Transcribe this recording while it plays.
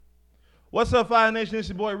What's up, Fire Nation? It's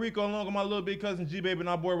your boy Rico, along with my little big cousin G-Baby and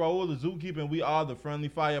our boy Raul, the Zookeeper, and we are the Friendly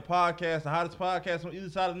Fire Podcast, the hottest podcast on either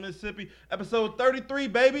side of the Mississippi. Episode 33,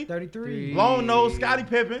 baby. 33. Long nose, Scottie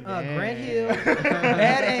Pippen. Grant Hill.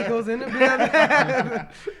 Bad ankles in the building.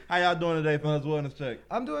 How y'all doing today, fellas? Wellness check.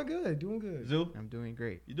 I'm doing good. Zoo? I'm doing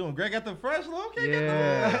great. You doing great? Got the fresh look? Okay,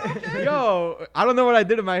 Yeah. okay. Yo, I don't know what I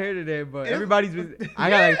did in my hair today, but everybody's been. I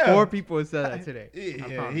got like 4 people who said that today.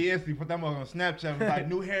 Yeah, he instantly put that mother on Snapchat. Was like,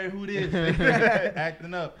 new hair, who this?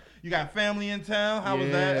 Acting up. You got family in town? How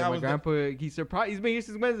was that? How my was grandpa, he's surprised. He's been here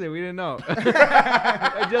since Wednesday. We didn't know.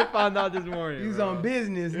 I just found out this morning. He was bro. on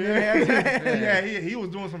business. Yeah, he was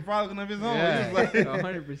doing some frolicking of his own. Yeah, He was like,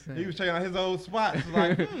 100%. he was checking out his old spots.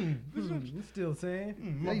 Like, You still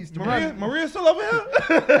saying? I used to Maria still over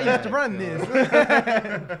here? I used to run this.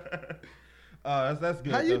 That's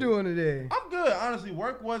good. How you doing today? I'm good. Honestly,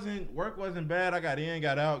 work wasn't bad. I got in,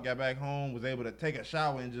 got out, got back home, was able to take a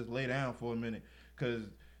shower and just lay down for a minute. Cause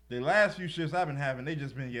the last few shifts I've been having, they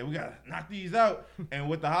just been, we gotta knock these out. And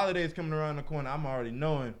with the holidays coming around the corner, I'm already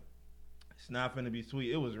knowing it's not finna be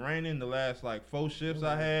sweet. It was raining the last like 4 shifts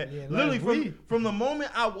I had. Yeah, Literally from the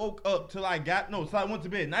moment I woke up till I went to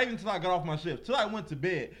bed. Not even till I got off my shift. Till I went to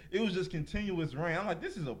bed. It was just continuous rain. I'm like,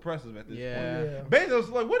 this is oppressive at this point. Yeah. Basically, it's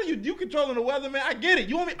like, what are you controlling the weather, man? I get it.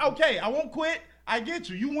 You want me? Okay, I won't quit. I get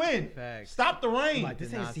you. You win. Facts. Stop the rain. Like, this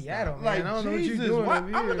Did ain't not Seattle, stop. man. Like, I don't know Jesus, what you doing why, over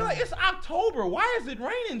I'm here. looking like, it's October. Why is it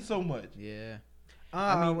raining so much? Yeah.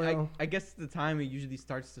 Ah, I mean, well, I guess the time it usually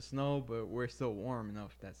starts to snow, but we're still warm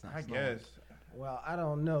enough. That's not I snowing. guess. well, I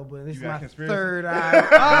don't know, but it's You got my conspiracy? third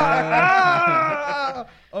eye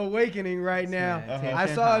awakening right now. Yeah, I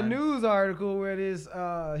Tian saw a Han. news article where this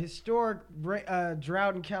historic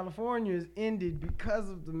drought in California is ended because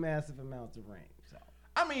of the massive amounts of rain. So,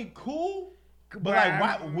 I mean, cool. But like,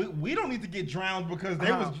 why we don't need to get drowned because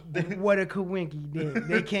there was. what a coinky then.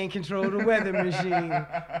 They can't control the weather machine.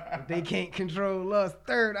 They can't control us.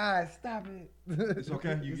 Third eye, stop it. It's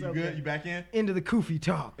okay. You It's good? You back in? Into the Koofy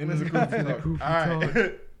talk. Into the Let's Koofy go. talk. All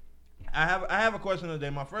right. I have a question of the day.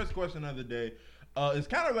 My first question of the day is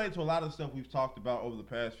kind of related to a lot of the stuff we've talked about over the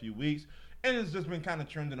past few weeks, and it's just been kind of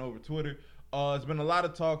trending over Twitter. It's been a lot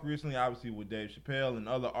of talk recently, obviously with Dave Chappelle and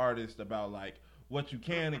other artists about like what you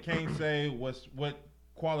can and can't say, what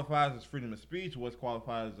qualifies as freedom of speech, what's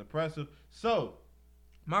qualified as oppressive. So,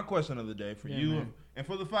 my question of the day for you man. and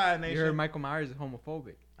for the Fire You Nation. heard Michael Myers is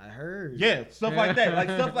homophobic. I heard. Yeah, stuff like that. Like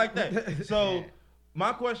stuff like that. So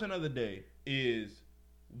my question of the day is,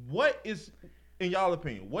 what is, in y'all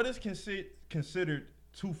opinion, what is considered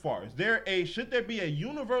too far? Should there be a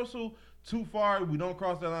universal too far? We don't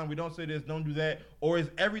cross that line. We don't say this. Don't do that. Or is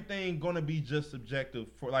everything gonna be just subjective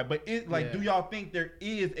for like? But do y'all think there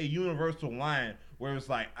is a universal line where it's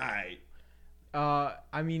like, all right?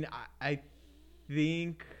 I mean, I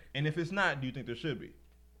think And if it's not, do you think there should be?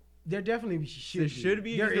 There definitely should there be. should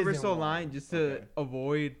be a There isn't universal one. line just to Okay.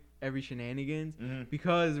 avoid every shenanigans, Mhm.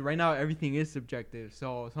 because right now everything is subjective.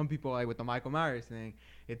 So some people, like with the Michael Myers thing,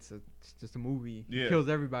 it's just a movie. Yeah. It kills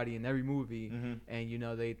everybody in every movie, Mhm.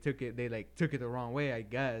 and they took it the wrong way, I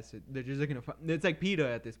guess. They're just looking to it's like PETA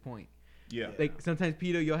at this point. Yeah. Like sometimes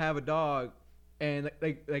PETA, you'll have a dog, and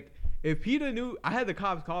like if PETA knew, I had the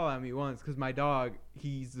cops call on me once because my dog,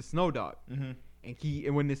 he's the snow dog. Mm-hmm.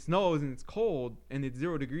 And when it snows and it's cold and it's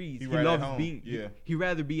 0 degrees, He he right at loves home. being. Yeah. He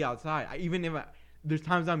rather be outside. There's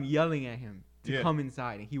times I'm yelling at him to Yeah. come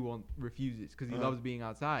inside, and he won't refuse it because he Uh-huh. loves being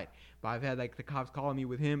outside. But I've had like the cops calling me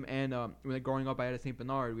with him, and growing up, I had a Saint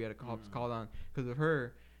Bernard. We had a cops called on because of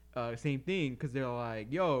her. Same thing, because they're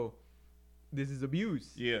like, "Yo, this is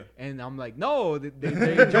abuse." Yeah. And I'm like, "No, they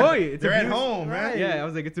enjoy it. It's They're at abuse." home, man. Right. Yeah, I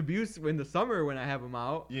was like, it's abuse in the summer when I have them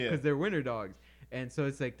out, Yeah. because they're winter dogs. And so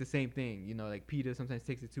it's like the same thing, like PETA sometimes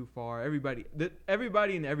takes it too far. Everybody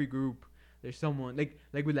in every group, there's someone like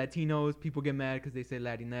with Latinos, people get mad because they say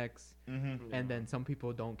Latinx, Mm-hmm. and then some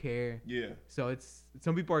people don't care. Yeah. So it's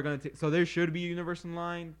some people are gonna take. So there should be a universal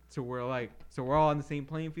line, so we're all on the same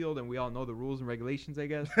playing field and we all know the rules and regulations, I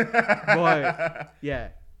guess. But yeah,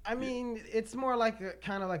 I mean, it's more like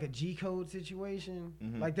kind of like a G code situation.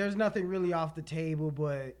 Mhm. Like, there's nothing really off the table,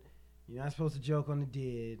 but you're not supposed to joke on the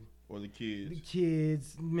dead. Or the The kids.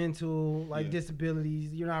 kids, mental, Yeah.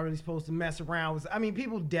 disabilities. You're not really supposed to mess around with. I mean,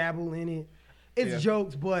 people dabble in it. It's Yeah.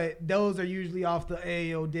 jokes, but those are usually off the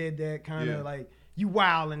AO did that kind of Yeah. you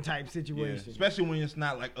wildin' type Yeah. situation. Especially when it's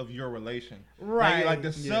not like of your relation. Right. Like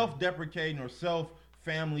the Yeah. self-deprecating or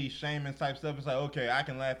self-family shaming type stuff. It's like, okay, I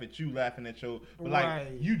can laugh at you laughing at your, but like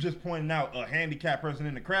Right. you just pointing out a handicapped person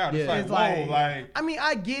in the crowd. It's Yeah. like, It's whoa, like I mean,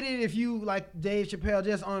 I get it if you like Dave Chappelle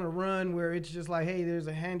just on a run where it's just like, hey, there's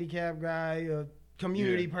a handicapped guy, a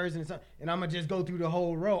community person, and I'm gonna just go through the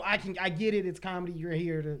whole row. I get it. It's comedy. You're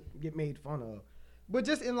here to get made fun of. But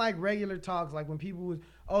just in like regular talks, like when people was,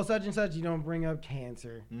 oh, such and such, you don't bring up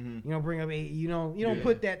cancer. You don't bring up AIDS. You don't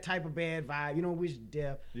put that type of bad vibe. You don't wish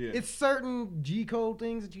death. Yeah. It's certain G code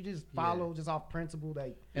things that you just follow just off principle.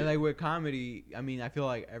 And like with comedy, I mean, I feel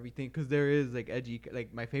like everything, because there is like edgy,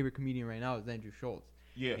 like my favorite comedian right now is Andrew Schultz.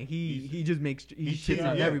 Yeah. And he just makes, he shits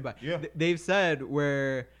on everybody. Yeah. They've said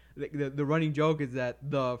where the running joke is that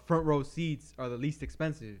the front row seats are the least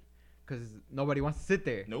expensive. Because nobody wants to sit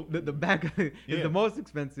there. Nope. The back is the most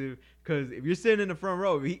expensive. Because if you're sitting in the front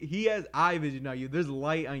row, he has eye vision on you. There's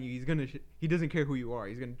light on you. He doesn't care who you are.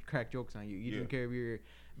 He's gonna crack jokes on you. He doesn't care if you're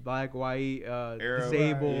black, white, Arab,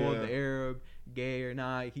 disabled, Arab, gay or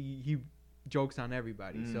not. He jokes on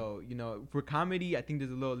everybody. So for comedy, I think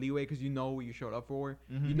there's a little leeway because you know what you showed up for.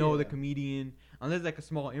 You know the comedian. Unless like a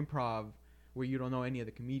small improv where you don't know any of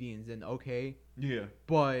the comedians, then okay. Yeah.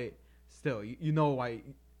 But still, you know why.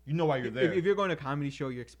 You know why you're there. If you're going to a comedy show,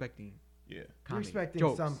 you're expecting you're expecting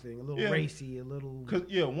jokes. something a little racy, a little. Cause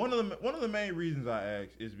one of the main reasons I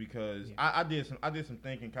asked is because I did some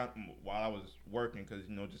thinking kind of while I was working, because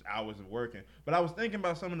just hours of working. But I was thinking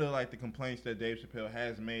about some of the complaints that Dave Chappelle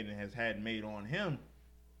has made and has had made on him,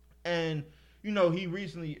 and he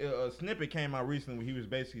recently a snippet came out recently where he was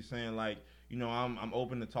basically saying I'm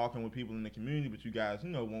open to talking with people in the community, but you guys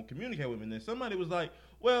won't communicate with me. And then somebody was like,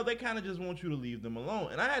 well, they kind of just want you to leave them alone.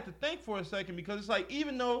 And I had to think for a second, because it's like,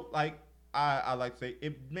 even though I like to say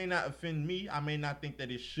it may not offend me, I may not think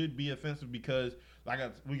that it should be offensive, because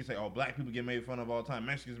we can say, oh, black people get made fun of all the time,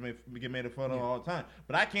 Mexicans get made fun of all the time,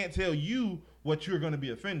 but I can't tell you what you're going to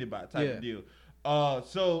be offended by type of deal.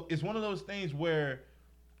 So it's one of those things where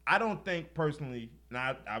I don't think personally, and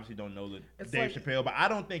I obviously don't know Dave Chappelle, but I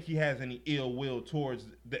don't think he has any ill will towards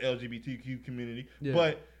the LGBTQ community. Yeah.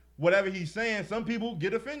 But whatever he's saying, some people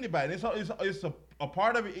get offended by it. It's a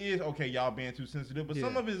part of it is, okay, y'all being too sensitive, but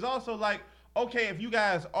some of it is also like, okay, if you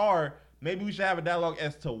guys are, maybe we should have a dialogue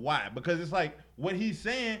as to why. Because it's like what he's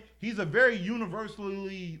saying, he's a very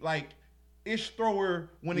universally ish thrower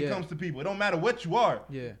when it comes to people. It don't matter what you are.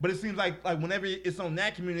 Yeah. But it seems like whenever it's on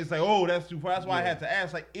that community, it's like, oh, that's too far. That's why I had to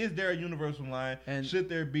ask, is there a universal line? And should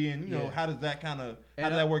there be? And how does that how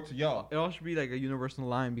does that work to y'all? It all should be like a universal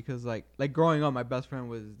line, because like growing up, my best friend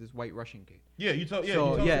was this white Russian kid. Yeah, you told. Yeah,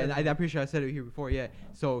 so and I'm pretty sure I said it here before. Yeah.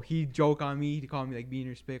 So he joked on me. He called me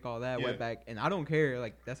beaner, spick, all that. Went back, and I don't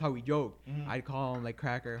care. That's how we joke. I'd call him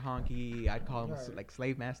cracker, honky. I'd call him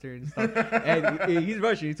slave master and stuff. And he's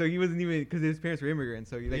Russian, so he wasn't even, because his parents were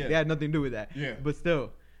immigrants, so they had nothing to do with that. Yeah. But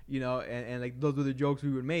still, and those were the jokes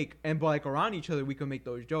we would make. But around each other, we could make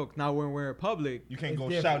those jokes. Now when we're in public, you can't go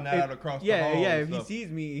shouting that out across the hall. Yeah. If he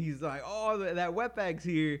sees me, he's like, oh, that wetbag's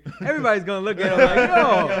here. Everybody's gonna look at him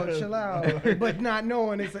like, yo, chill out. But not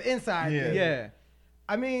knowing it's an inside thing. Yeah.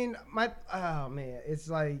 I mean, it's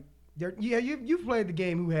like, you've played the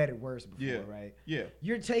game Who Had It Worse before, right? Yeah.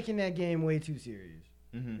 You're taking that game way too serious.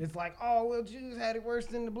 It's like, oh, well, Jews had it worse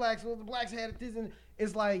than the blacks. Well, the blacks had it this, and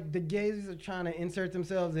it's like the gays are trying to insert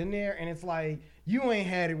themselves in there, and it's like, you ain't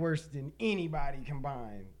had it worse than anybody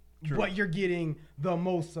combined. True. But you're getting the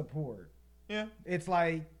most support. Yeah. It's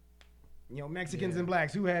like, Mexicans and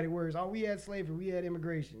blacks, who had it worse? Oh, we had slavery, we had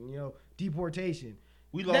immigration, deportation.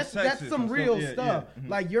 We lost Texas. That's some real stuff. Yeah.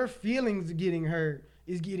 Like, your feelings getting hurt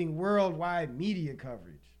is getting worldwide media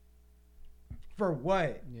coverage. For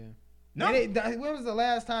what? Yeah. No. When was the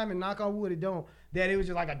last time, and knock on wood, that it was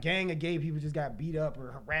just like a gang of gay people just got beat up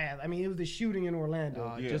or harassed? I mean, it was the shooting in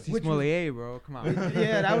Orlando. Jussie Smollett, bro. Come on.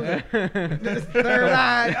 Yeah, that was the third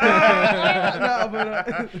eye.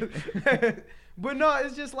 But no,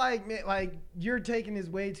 it's just like, man, you're taking this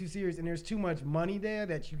way too serious, and there's too much money there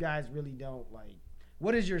that you guys really don't like.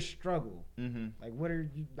 What is your struggle? Like, what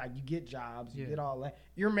are you, you get jobs, you get all that.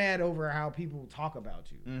 You're mad over how people talk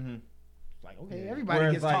about you. Like, okay,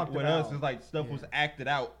 everybody gets talked about. With us, it's like stuff was acted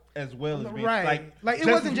out as well as being, like it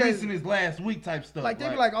wasn't just recent as last week type stuff. Like, they'd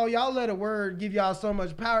be like, oh, y'all let a word give y'all so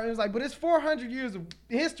much power. And it's like, but it's 400 years of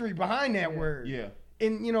history behind that word. Yeah.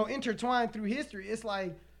 And, intertwined through history. It's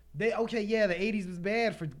like, the 80s was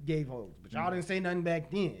bad for gay folks, but y'all didn't say nothing back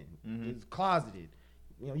then. It was closeted.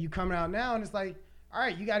 You coming out now, and it's like, all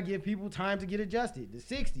right, you got to give people time to get adjusted. The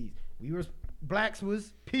 60s, blacks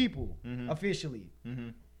was people officially.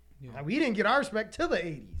 Yeah. Like, we didn't get our respect till the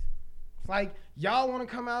 80s. It's like, y'all want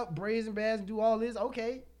to come out brazen bads and do all this?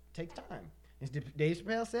 Okay, takes time. And Dave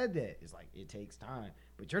Chappelle said that. It's like, it takes time.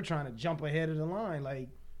 But you're trying to jump ahead of the line. Like,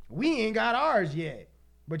 we ain't got ours yet.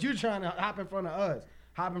 But you're trying to hop in front of us.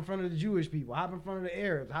 Hop in front of the Jewish people. Hop in front of the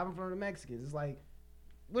Arabs. Hop in front of the Mexicans. It's like,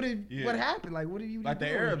 what happened? Like, what are you like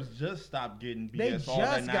doing? the Arabs just stopped getting BS They all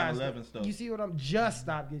that just 9/11 stuff. You see what I'm just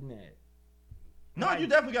stopped getting that. No, Like, you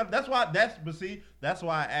definitely got. That's why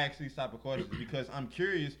I ask these type of questions because I'm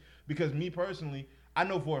curious. Because me personally, I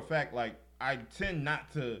know for a fact, like I tend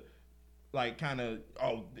not to, like, kind of,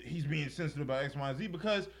 he's being sensitive about X, Y, and Z.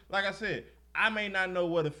 Because, like I said, I may not know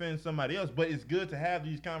what offends somebody else, but it's good to have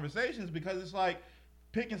these conversations because it's like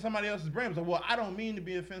picking somebody else's brain. It's like, well, I don't mean to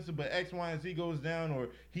be offensive, but X, Y, and Z goes down, or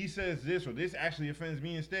he says this, or this actually offends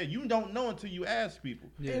me instead. You don't know until you ask people,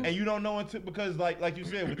 and you don't know until because, like you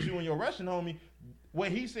said, with you and your Russian homie. What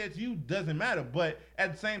he said to you doesn't matter, but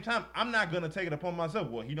at the same time, I'm not gonna take it upon myself.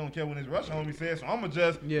 Well, he don't care when his Russian homie says, so I'm gonna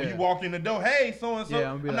just when you walk in the door, hey, so and so.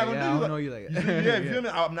 Yeah, I'm not gonna do you like that. Yeah, you feel me?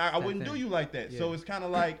 I wouldn't do you like that. Yeah. So it's kind of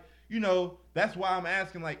like, that's why I'm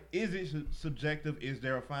asking, like, is it subjective? Is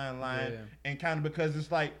there a fine line? Yeah. And kind of because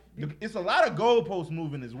it's like it's a lot of goalposts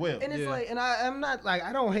moving as well. And it's like, and I'm not like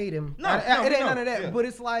I don't hate him. No, it ain't none of that. Yeah. But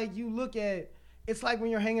it's like you look at. It's like when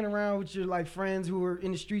you're hanging around with your like friends who are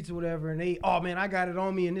in the streets or whatever, and they, oh man, I got it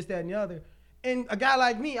on me and this, that, and the other. And a guy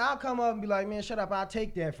like me, I'll come up and be like, man, shut up, I'll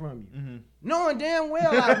take that from you. Mm-hmm. Knowing damn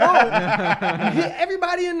well I won't.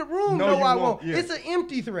 Everybody in the room know I won't. Yeah. It's an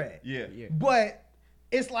empty threat. Yeah. But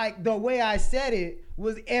it's like the way I said it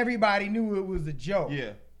was everybody knew it was a joke.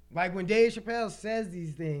 Yeah. Like when Dave Chappelle says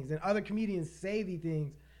these things and other comedians say these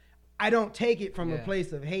things, I don't take it from a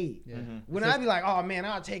place of hate. Yeah. Mm-hmm. When I be like, oh man,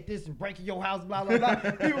 I'll take this and break your house, blah, blah, blah.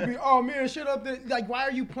 People be, oh man, shut up. Like, why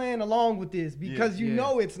are you playing along with this? Because you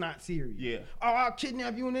know it's not serious. Yeah. Oh, I'll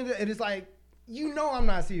kidnap you. And it's like, I'm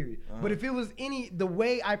not serious. But if it was the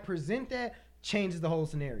way I present that changes the whole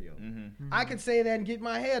scenario. Mm-hmm. I could say that and get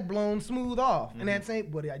my head blown smooth off. And that's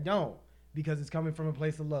it, but I don't. Because it's coming from a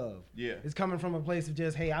place of love. Yeah. It's coming from a place of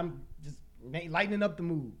just, hey, I'm just lightening up the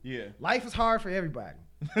mood. Yeah. Life is hard for everybody.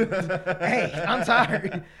 Hey, I'm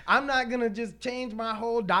sorry. I'm not gonna just change my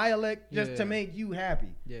whole dialect just to make you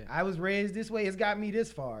happy. Yeah. I was raised this way. It's got me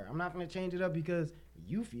this far. I'm not gonna change it up because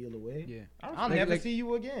you feel away. Yeah. I'll never see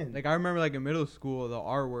you again. Like I remember, like in middle school, the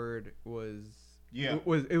R word was. Yeah,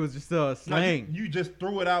 it was just a slang. No, you just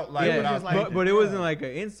threw it out like without but it wasn't like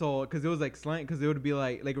an insult because it was like slang. Because it would be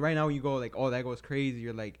like right now when you go like, oh, that goes crazy,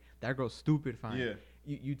 you're like, that girl's stupid, fine. Yeah.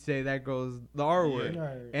 You'd say that goes the R word,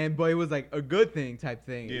 but it was like a good thing type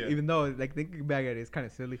thing. Yeah. Even though like thinking back at it, it's kind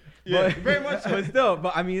of silly. Yeah, very much. But still,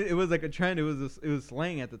 I mean, it was like a trend. It was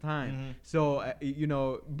slang at the time. Mm-hmm. So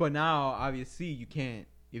but now obviously you can't.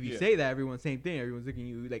 If you say that, everyone's same thing. Everyone's looking at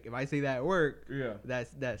you like if I say that at work,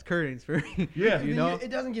 that's curtains for me. Yeah, it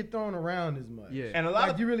doesn't get thrown around as much. Yeah, and a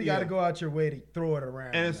lot you really got to go out your way to throw it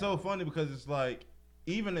around. And it's so funny because it's like.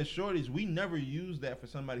 Even as shorties, we never used that for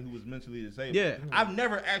somebody who was mentally disabled. Yeah. I've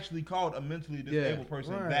never actually called a mentally disabled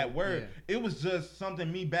person that word. Yeah. It was just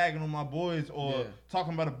something me bagging on my boys or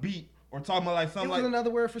talking about a beat or talking about like something like. It was another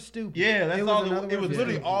word for stupid. Yeah, that's all it was.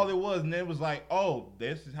 Literally all it was. And then it was like, oh,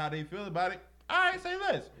 this is how they feel about it. All right, say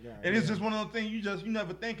less. Yeah, and it's just one of those things you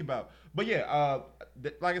never think about. But yeah,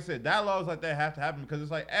 like I said, dialogues like that have to happen because it's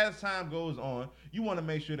like as time goes on, you want to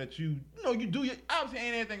make sure that you do your. Obviously,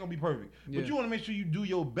 ain't anything gonna be perfect, but you want to make sure you do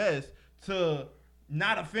your best to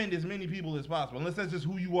not offend as many people as possible. Unless that's just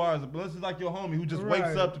who you are. Unless it's like your homie who just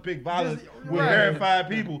wakes up to pick violence with verified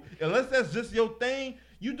people. Unless that's just your thing.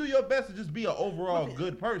 You do your best to just be an overall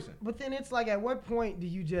good person. But then it's like, at what point do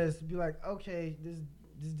you just be like, okay, this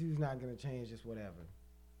dude's not gonna change, just whatever.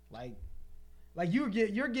 Like you're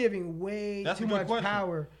giving way too much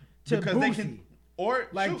power to Boosie. Or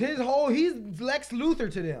like he's Lex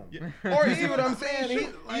Luthor to them. Yeah. Or you see what I'm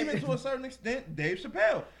saying? Even to a certain extent, Dave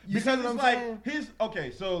Chappelle. Because it's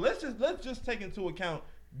like so let's just take into account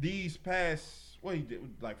these past what he did,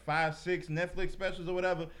 like 5-6 Netflix specials or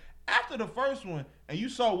whatever. After the first one, and you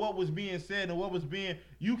saw what was being said and what was being,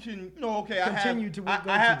 you can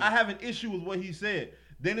I have an issue with what he said.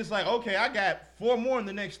 Then it's like, okay, I got 4 more in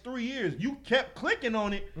the next 3 years. You kept clicking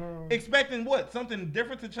on it, expecting what? Something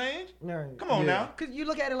different to change? No. Come on now. Because you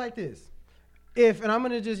look at it like this. If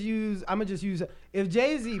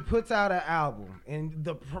Jay-Z puts out an album and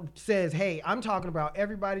says, hey, I'm talking about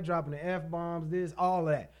everybody dropping the F-bombs, this, all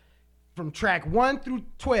of that. From track 1 through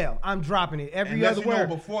 12, I'm dropping it every other word.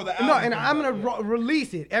 Before the album. No, and I'm gonna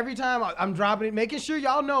release it every time I'm dropping it, making sure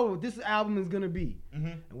y'all know what this album is gonna be. Mm-hmm.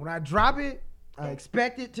 And when I drop it, I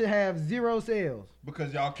expect it to have 0 sales.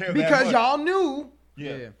 Because y'all care. Because y'all knew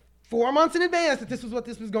 4 months in advance that this was what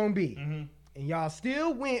this was gonna be. Mm-hmm. And y'all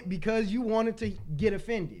still went because you wanted to get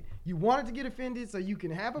offended. You wanted to get offended so you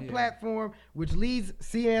can have a platform which leads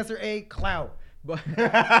C-Answer A clout. But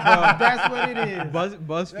that's what it is.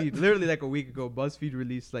 BuzzFeed, literally like a week ago, BuzzFeed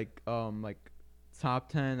released like top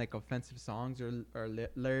 10 like offensive songs or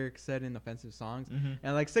lyrics said in offensive songs,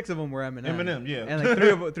 and like 6 of them were Eminem. Eminem, yeah. And like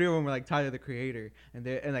three of them were like Tyler the Creator, and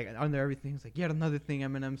like under everything it's like yet another thing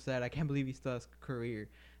Eminem said. I can't believe he still has a career.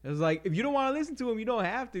 It was like if you don't want to listen to him, you don't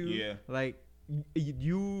have to. Yeah. Like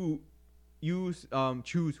you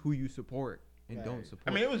choose who you support. And don't support.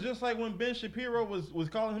 I mean, it was just like when Ben Shapiro was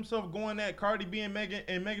calling himself going at Cardi B and Megan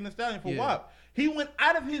Thee Stallion for WAP. He went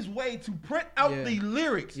out of his way to print out the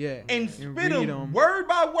lyrics and spit them word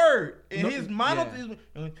by word. And his mono is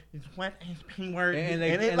what is P word.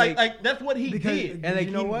 And like that's what he did. And like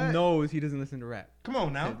you know he what? knows he doesn't listen to rap. Come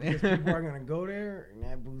on now. Because people are gonna go there and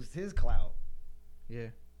that boosts his clout. Yeah.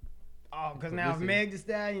 Oh, because now if Meg Thee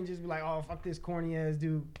Stallion just be like, oh, fuck this corny ass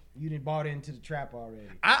dude, you done bought into the trap already.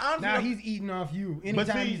 Now he's eating off you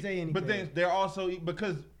anytime you say anything. But then they're also,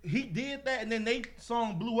 because he did that and then they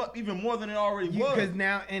song blew up even more than it already was. Because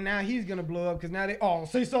now he's going to blow up because now they,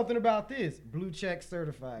 say something about this. Blue check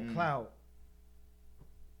certified, clout.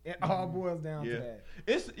 It all boils down to that.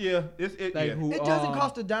 It doesn't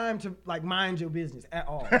cost a dime to like mind your business at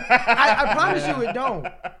all. I promise you it don't.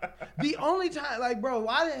 The only time, like, bro,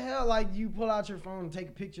 why the hell like you pull out your phone and take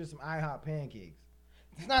a picture of some IHOP pancakes?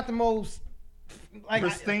 It's not the most like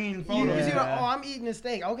pristine photo. You see, I'm eating a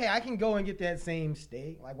steak. Okay, I can go and get that same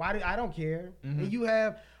steak. Like, I don't care. And you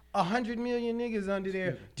have 100 million niggas under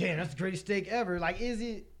there. Damn, that's the greatest steak ever. Like, is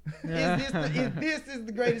it? Is this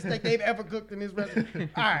the greatest steak they've ever cooked in this restaurant?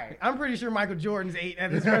 All right, I'm pretty sure Michael Jordan's ate at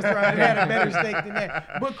this restaurant and had a better steak than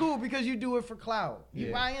that. But cool, because you do it for clout.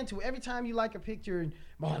 You buy into it. Every time you like a picture,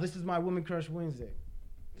 this is my Woman Crush Wednesday.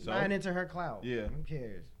 Buying into her clout. Yeah. Who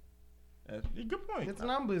cares? That's a good point. It's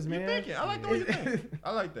numbers, man. You're thinking. I like the way you think.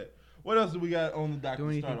 I like that. What else do we got on the docket? Do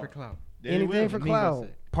anything for clout. Anything for clout.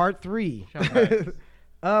 Part 3.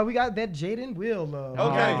 We got that Jaden Will love.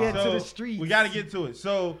 Okay, get to the streets. We got to get to it.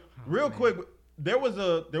 So real quick, there was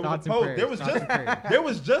a post. There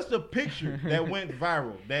was just a picture that went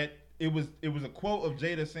viral. That it was a quote of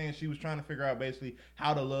Jada saying she was trying to figure out basically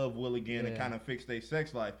how to love Will again and kind of fix their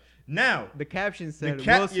sex life. Now the caption said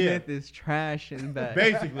Will Smith is trash and bad.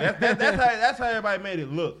 Basically, that's how everybody made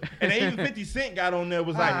it look. And then even 50 Cent got on there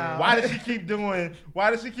was like, why does she keep doing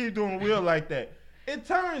Will like that? It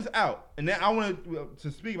turns out, and then I want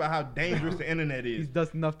to speak about how dangerous the internet is. He's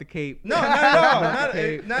dusting off the cape. No, not at all.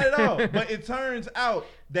 Not at all. But it turns out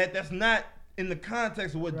that that's not in the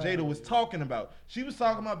context of what Jada was talking about. She was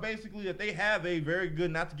talking about basically that they have a very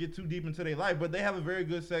good, not to get too deep into their life, but they have a very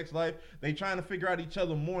good sex life. They trying to figure out each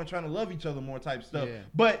other more and trying to love each other more type stuff. Yeah.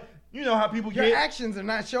 But you know how people Your actions are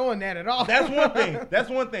not showing that at all. That's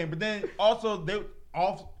one thing. But then also they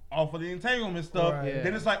off of the entanglement stuff,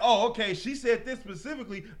 then it's like, oh, okay, she said this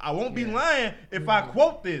specifically. I won't be lying if I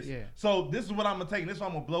quote this. Yeah. So this is what I'm gonna take. This is what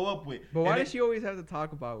I'm gonna blow up with. But why does she always have to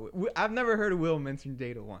talk about it? I've never heard of Will mention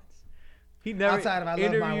Jada once. He never outside of I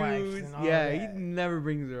love my wife. He never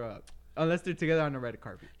brings her up. Unless they're together on the red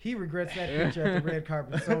carpet. He regrets that picture at the red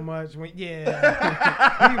carpet so much. He regrets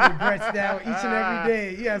that each and every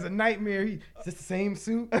day. He has a nightmare. Is this the same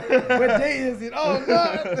suit? What day is it? Oh,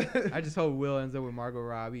 no. I just hope Will ends up with Margot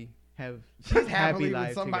Robbie. She's happy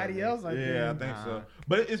with somebody else. I think so.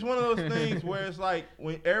 But it's one of those things where it's like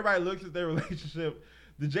when everybody looks at their relationship,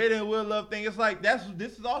 the Jada and Will love thing, it's like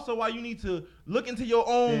this is also why you need to look into your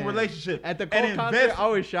own relationship. At the Cole concert, I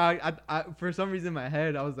was shocked. I for some reason in my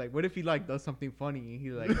head, I was like, what if he like does something funny and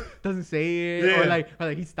he like doesn't say it or like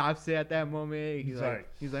he stops it at that moment. He's like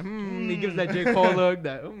he gives that J. Cole look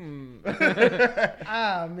that man.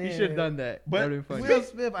 He should have done that. But Will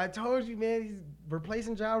Smith, I told you, man, he's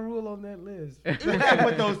replacing Ja Rule on that list. You can't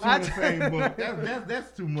put those two in the same book.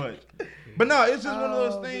 That's too much. But no, it's just one of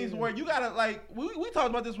those things where you gotta like we talked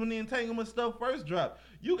about this when the entanglement stuff first dropped.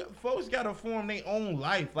 Folks gotta form their own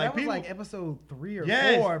life. Like that was like episode 3 or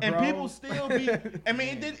 4, bro. And people still be. I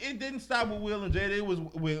mean, it didn't stop with Will and Jada. It was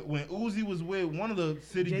when Uzi was with one of the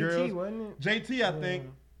city girls, wasn't it? JT, I think.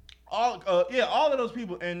 All of those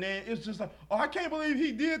people, and then it's just like, oh, I can't believe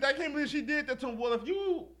he did that. I can't believe she did that to him. Well, if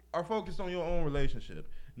you are focused on your own relationship,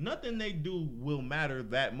 nothing they do will matter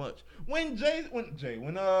that much. When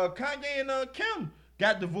Kanye and Kim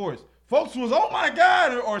got divorced, folks was, oh my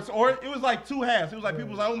God, or it was like two halves. It was like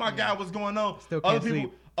people was like, oh my God, what's going on?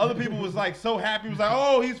 Other people was like so happy. It was like,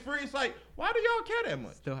 oh, he's free. It's like, why do y'all care that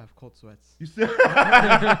much? Still have cold sweats. You still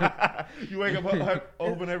you wake up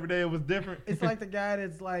open every day. It was different. It's like the guy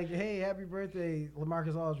that's like, hey, happy birthday,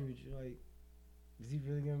 LaMarcus Aldridge. You're like, is he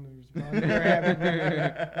really gonna respond?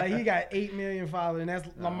 Like he got 8 million followers, and that's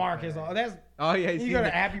LaMarcus. That's you got a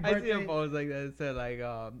happy birthday. I see a post like that. It said like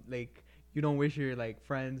you don't wish your like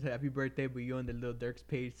friends happy birthday, but you on the Lil Durk's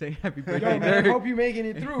page saying happy Yo, birthday, man, Durk. hope you making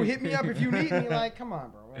it through. Hit me up if you need me. Like, come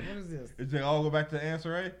on, bro. Like, what is this? Is they all go back to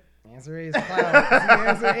answer A? Answer A is cloud.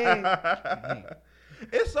 Answer A.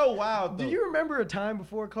 It's so wild. Though. Do you remember a time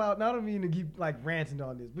before cloud? Not I don't mean to keep like ranting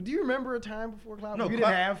on this, but do you remember a time before cloud? No, where you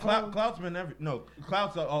didn't have phones? Cloud's been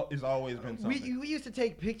Cloud's has always been something. We used to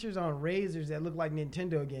take pictures on razors that looked like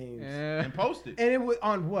Nintendo games, Yeah. And post it. and it was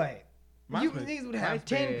on what? MySpace. These would have MySpace.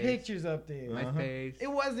 10 pictures up there. MySpace. It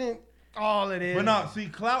wasn't all it is. But no, see,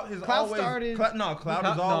 Cloud has Cloud always started- Cloud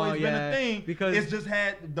has always been a thing because it's just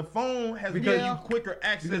had the phone has because- given you quicker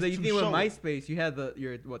access Because to you think with show. MySpace, you had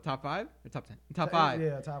your top 5 or top 10? Top 5.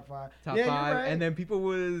 Yeah, top 5. Top yeah, 5. You're right. And then people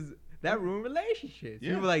was that ruined relationships. Yeah.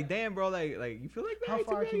 People were like, damn, bro, like you feel like that? How to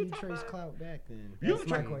far be can in you top trace 5? cloud back then? You That's can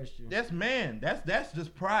my tra- question. That's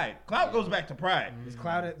just pride. Cloud goes back to pride. Is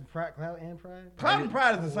cloud and pride? Cloud and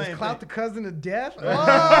pride is the Was same cloud thing. the cousin of death? Third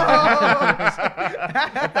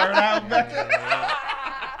alphabet.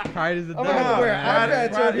 Pride is the I'm devil. gonna wear man. an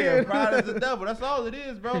iPad to here. Pride is the devil. That's all it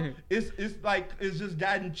is, bro. It's just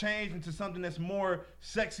gotten changed into something that's more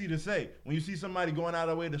sexy to say. When you see somebody going out of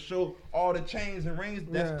their way to show all the chains and rings,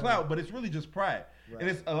 that's Yeah. clout, but it's really just pride. Right. And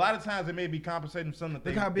it's a lot of times it may be compensating for something that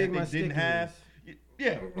Look they, how big that my they didn't stick have.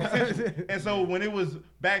 Yeah. essentially. And so when it was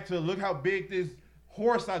back to look how big this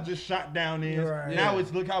horse I just shot down is, Right. now Yeah.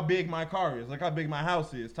 it's look how big my car is, look how big my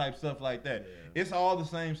house is, type stuff like that. Yeah. It's all the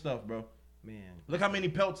same stuff, bro. Man. Look how many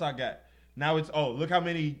pelts I got. Now it's look how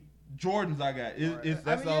many Jordans I got.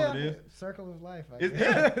 That's all it is. Circle of life.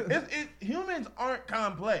 Humans aren't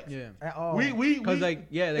complex. Yeah. At all. Because like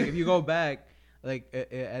if you go back, like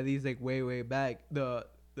at least like way back, the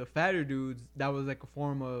fatter dudes, that was like a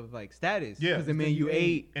form of like status. Yeah. Because it meant you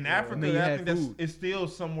ate. In and Africa, then you I had think food. it's still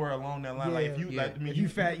somewhere along that line. Like if you Yeah. like, I mean, if you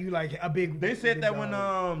fat, you like a big. They said big that when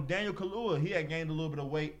dog. Daniel Kaluuya, he had gained a little bit of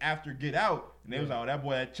weight after Get Out, and they was like, "Oh, that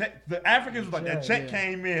boy, that check." The Africans was like, "That check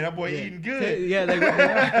came in. That boy eating good." Yeah, like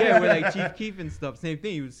with like Chief Keef and stuff. Same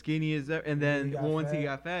thing. He was skinny as ever, and then he got once he fat.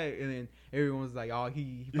 got fat, and then everyone was like, "Oh,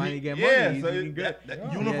 he finally get Yeah, money. He's so eating good." that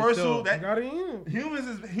Yeah. universal. Yeah, that Got it in.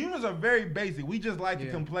 humans are very basic. We just like to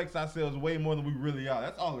Yeah. complex ourselves way more than we really are.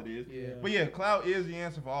 That's all it is. Yeah. But yeah, cloud is the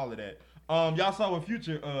answer for all of that. Y'all saw what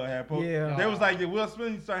Future had posted. Yeah. They was like, yeah, Will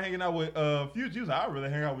Smith started hanging out with Future. He was like, I'd rather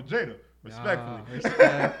hang out with Jada. Respectfully.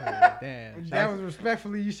 Respectfully. Damn. That was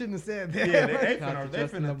respectfully. You shouldn't have said that. Yeah, they Shout out to finna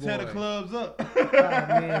Justin the tear the boy. clubs up. Oh,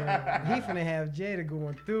 man. He finna have Jada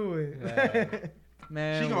going through it. Yeah.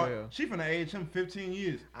 Man, she finna age him 15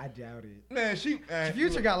 years. I doubt it. Man,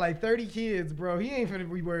 Future got like 30 kids, bro. He ain't finna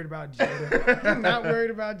be worried about Jada. He's not worried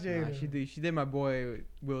about Jada. Nah, she did my boy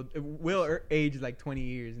Will age like 20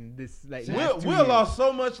 years and this like Will last 2 Will years. lost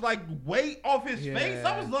so much like weight off his Yeah. face.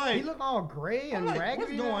 I was He like, look all gray and I'm like,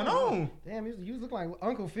 raggedy. what's going now. on? Damn, you look like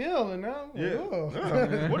Uncle Phil and now. Yeah. Ugh.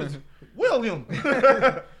 Yeah. What is William?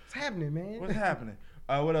 What's happening, man? What's happening?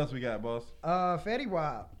 What else we got, boss? Fetty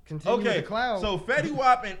Wap. Continue Okay, the cloud. so Fetty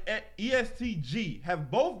Wap and ESTG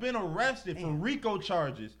have both been arrested for RICO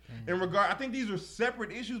charges. In regard, I think these are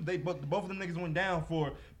separate issues. But both of them niggas went down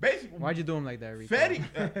for basically. Why'd you do him like that, Rico? Fetty,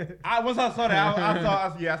 once I saw that,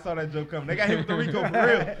 I saw that joke coming. They got hit with the RICO for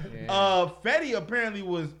real. Yeah. Fetty apparently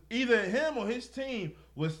was either him or his team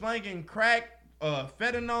was slanging crack,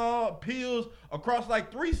 fentanyl pills across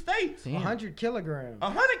like 3 states. Damn. 100 kilograms.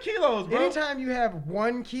 100 kilos, bro. Anytime you have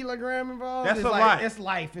 1 kilogram involved, That's it's a like, lot. It's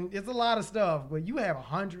life, and it's a lot of stuff. But you have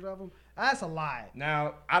 100 of them, that's a lot.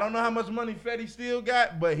 Now I don't know how much money Fetty still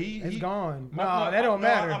got, but It's gone. No, that don't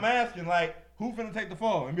matter. I'm asking like, who finna take the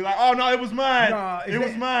fall and be like, oh no, it was mine. Nah, it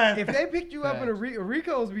was mine. If they picked you up in a Facts.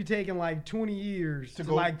 Ricos, be taking like 20 years To to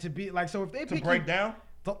go- like to be like. So if they to pick break you, down.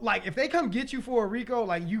 so, like if they come get you for a Rico,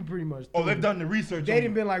 like you pretty much. Oh, through. they've done the research. They on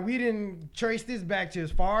didn't you. been like, we didn't trace this back to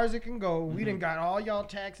as far as it can go. Mm-hmm. We didn't got all y'all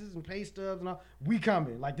taxes and pay stubs and all. We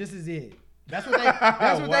coming. Like this is it. That's what they.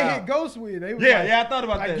 That's what they Wow. hit Ghost with. They was Yeah, like, yeah, I thought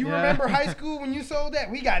about Like that. you Yeah. remember high school when you sold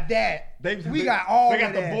that? We got that. They got all They got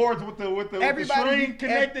of the that. boards with the Everybody string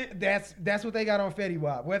connected. That's what they got on Fetty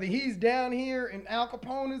Wap. Whether he's down here and Al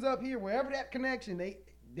Capone is up here, wherever that connection,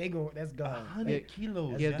 they go. That's gone. 100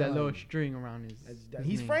 kilos. He has that yeah. little string around his.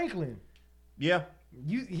 He's name. Franklin. Yeah,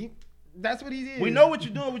 That's what he is. we know what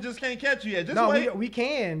you're doing. We just can't catch you yet. Just No, wait. we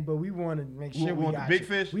can, but we want to make sure We we want got the big you.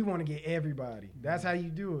 fish? We want to get everybody. That's how you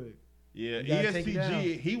do it. Yeah, You gotta take it down.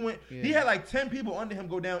 ESTG. He went. He Yeah. had like 10 people under him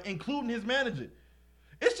go down, including his manager.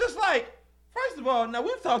 It's just like, first of all, now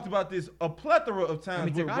we've talked about this a plethora of I times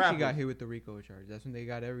mean, with Tekashi rappers. got hit with the RICO charge. That's when they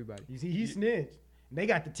got everybody. You see, he snitched. They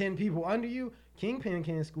got the 10 people under you. Kingpin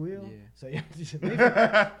can't squeal. Yeah. So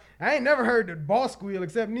I ain't never heard the boss squeal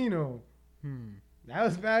except Nino. That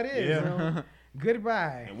was about it. Yeah. You know?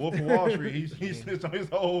 Goodbye. And Wolf of Wall Street, he's on his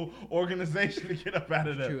whole organization to get up out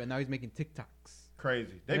of there. True, and now he's making TikToks.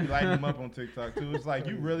 Crazy. They be lighting him up on TikTok too. It's like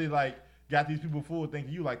you really like got these people fooled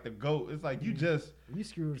thinking you like the GOAT. It's like you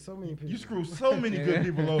screwed so many people. You screw so many good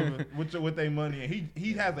people over with their money, and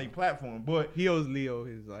he has a platform, but he owes Leo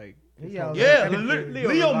his like. Leo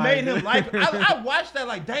made him like. I watched that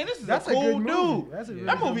like, dang, this is a cool dude.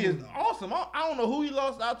 That movie is awesome. I don't know who he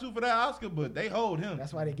lost out to for that Oscar, but they hold him.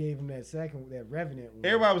 That's why they gave him that Revenant one.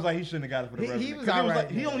 Everybody was like, he shouldn't have got it for the Revenant. He was all right.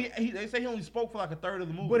 They say he only spoke for like a third of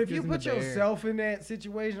the movie. But if you put yourself in that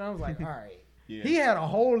situation, I was like, all right. Yeah. He had a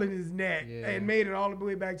hole in his neck and made it all the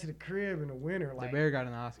way back to the crib in the winter. Like, the bear got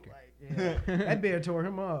an Oscar. That bear tore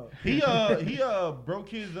him up. He broke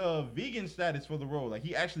his vegan status for the role. Like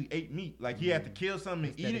he actually ate meat. Like he had to kill something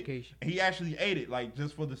and eat it. And he actually ate it, like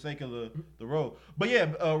just for the sake of the role. But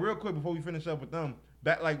yeah, real quick before we finish up with them,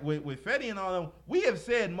 back like with Fetty and all them, we have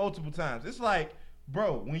said multiple times. It's like,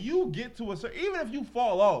 bro, when you get to a certain, even if you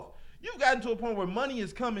fall off, you've gotten to a point where money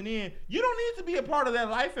is coming in. You don't need to be a part of that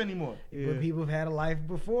life anymore. Yeah. But people have had a life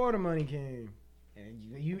before the money came.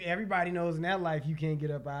 And everybody knows in that life you can't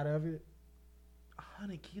get up out of it.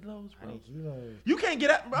 100 kilos, bro. 100 kilos. You can't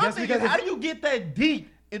get up. I'm thinking, how do you get that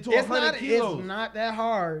deep into 100 kilos? It's not that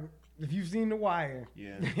hard. If you've seen The Wire,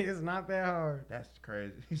 yeah, it's not that hard. That's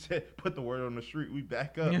crazy. He said, "Put the word on the street. We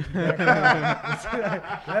back up." Let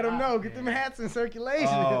them know. Get them hats in circulation.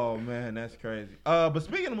 Oh man, that's crazy. But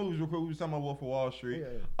speaking of movies, real quick, we were talking about Wolf of Wall Street.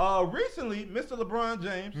 Yeah. Recently, Mr. LeBron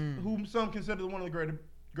James, whom some consider one of the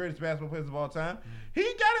greatest basketball players of all time, he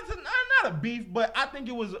got into not a beef, but I think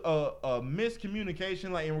it was a miscommunication,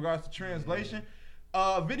 like in regards to translation.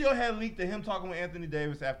 Video had leaked to him talking with Anthony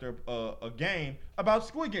Davis after a game about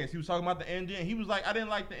Squid Games. He was talking about the ending, and he was like, I didn't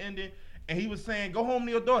like the ending. And he was saying, go home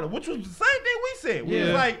to your daughter, which was the same thing we said. We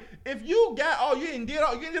was like, if you got you did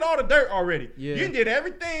all the dirt already. Yeah. You did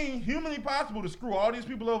everything humanly possible to screw all these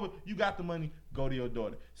people over. You got the money, go to your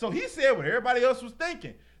daughter. So he said what everybody else was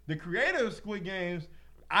thinking. The creator of Squid Games,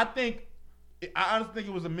 I honestly think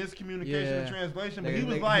it was a miscommunication in translation, but he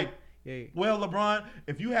was like, well, LeBron,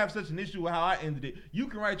 if you have such an issue with how I ended it, you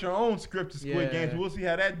can write your own script to Squid Games. We'll see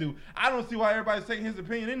how that do. I don't see why everybody's taking his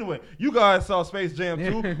opinion anyway. You guys saw Space Jam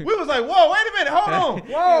 2. We was like, whoa, wait a minute, hold on.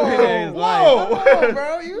 Whoa,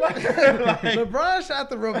 bro. LeBron shot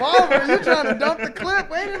the revolver. You trying to dump the clip.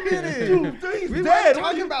 Wait a minute. Dude, he's we dead. We're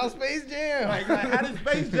talking about Space Jam. Like, how did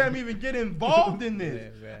Space Jam even get involved in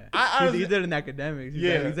this? He did in academics.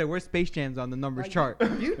 He's like, where's Space Jam's on the numbers chart?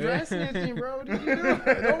 You dress snatching, bro. What did you do?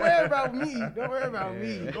 Don't worry about me. Don't worry about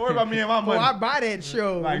me. Don't worry about me and my money. I buy that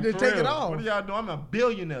show and then take it off. What are y'all doing? I'm a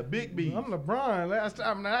billionaire, big B. I'm LeBron. Last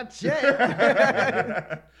time I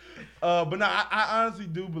checked. But no, I honestly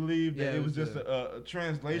do believe that it was just a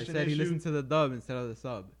translation said issue. He listened to the dub instead of the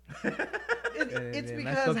sub. It's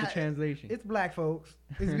because the translation. It's black folks.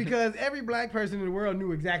 It's because every black person in the world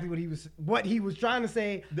knew exactly what he was trying to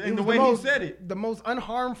say. In the way he said it, the most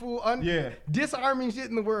unharmful, disarming shit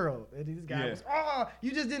in the world. And this guy was,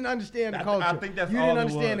 you just didn't understand the culture. I think that's you all didn't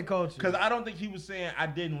understand the culture. Because I don't think he was saying I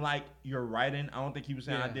didn't like your writing. I don't think he was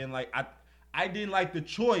saying I didn't like the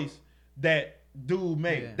choice that dude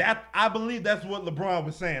made. That I believe that's what LeBron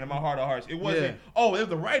was saying in my heart of hearts. It wasn't if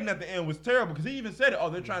the writing at the end was terrible, because he even said it,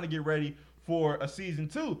 they're trying to get ready for a season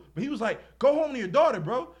 2. But he was like, go home to your daughter,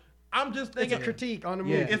 bro. I'm just thinking it's a critique on the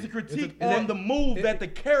movie. It's a critique on the move that the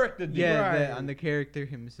character did. On the character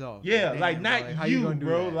himself. Not you,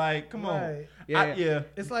 bro. Like, come on.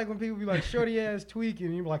 It's like when people be like, shorty ass tweaking,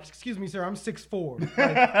 and you're like, excuse me, sir, I'm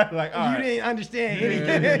 6'4". Like, you didn't understand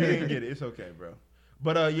anything. You didn't get it. It's okay, bro.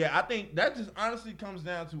 But I think that just honestly comes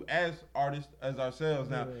down to, as artists, as ourselves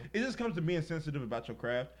now, it just comes to being sensitive about your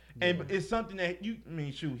craft. And it's something that he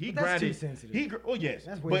grinded. That's too sensitive. Yes.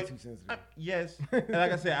 That's way too sensitive. Yes. And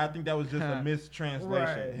like I said, I think that was just a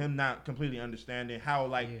mistranslation. Him not completely understanding how,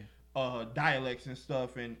 dialects and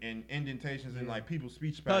stuff and indentations and, people's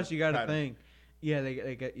speech patterns. Plus, you got to think,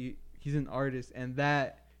 he's an artist, and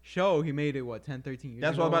that show, he made it, 10, 13 years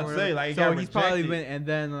That's ago? That's what I'm about to say. Like, so he's probably been, and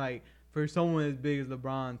then, for someone as big as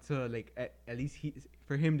LeBron to at least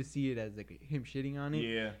for him to see it as him shitting on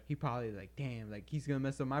it, he probably damn, he's gonna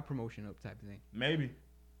mess up my promotion up type of thing. Maybe.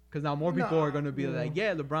 Because now more people are gonna be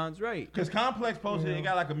LeBron's right. Because Complex posted it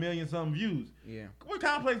got 1 million something views. Yeah. What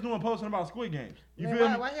Complex doing posting about Squid Games? You feel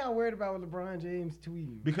me? Why y'all worried about what LeBron James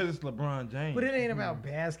tweeting? Because it's LeBron James. But it ain't about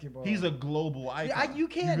basketball. He's a global icon. You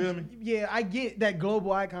can't. You feel me? Yeah, I get that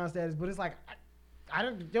global icon status, but it's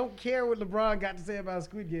I don't care what LeBron got to say about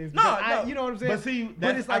Squid Games. No, you know what I'm saying.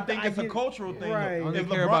 But see, I think it's a cultural thing. Right. I don't If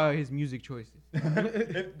care LeBron- about his music choices.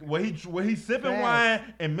 When he's sipping Facts.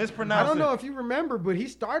 wine and mispronouncing. I don't know if you remember, but he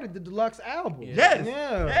started the deluxe album. Yes.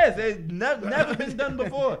 Yeah. Yes. It's never been done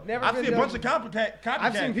before. Never I've been seen a done. bunch of copycat.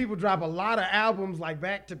 I've seen people drop a lot of albums like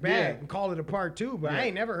back to back Yeah. and call it a part 2, but Yeah. I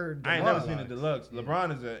ain't never heard. I ain't never Deluxe. seen a deluxe.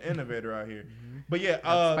 LeBron is an innovator out here. But yeah,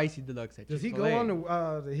 Spicy deluxe. At Does he Chick-fil-A. go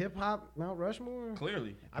on the hip hop Mount Rushmore?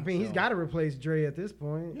 clearly. I mean, he's got to replace Dre at this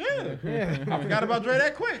point. Yeah. Yeah. I forgot about Dre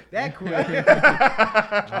that quick. That quick.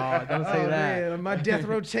 Oh, don't say that. Man, my death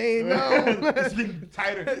row chain, no. It's getting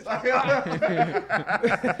tighter.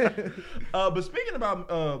 But speaking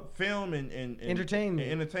about film and Entertainment.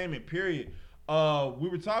 and entertainment, period. We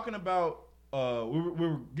were talking about we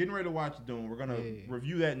were getting ready to watch Doom. We're gonna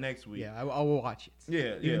review that next week. Yeah, I will watch it.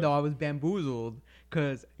 Yeah, Even though I was bamboozled,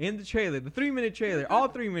 because in the trailer, the 3-minute trailer, all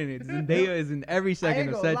 3 minutes, Zendaya is in every I second ain't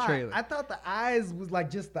of gonna said lie. trailer. I thought the eyes was like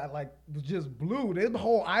just that, like was just blue. The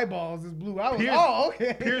whole eyeballs is blue. I was Pierce-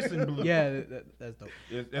 okay. Pearson blue. Yeah, that's dope.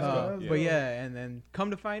 That's good. But yeah, and then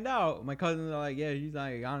come to find out, my cousins are like, yeah, she's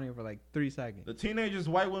like on here for like 3 seconds. The teenagers,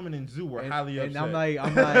 white women in Zoo were highly upset. And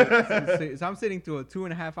I'm like, so I'm sitting through a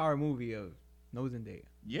 2.5-hour movie of no Zendaya.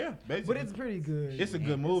 yeah, basically. But it's pretty good. It's a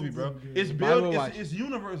good movie, bro. good. It's I will build. watch It's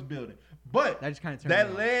universe building. But That just kind of turned that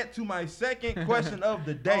me on. led to my second question of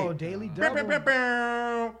the day. Oh, Daily Bow, bow, Double. bow,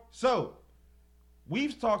 bow. So,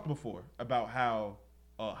 we've talked before about how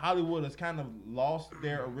Hollywood has kind of lost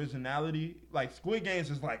their originality. Like Squid Games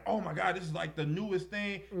is like, oh my god, this is like the newest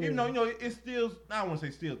thing. Even though it steals, I don't want to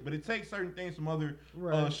say steals, but it takes certain things from other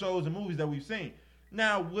Right. shows and movies that we've seen.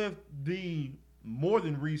 Now with the more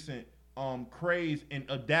than recent craze in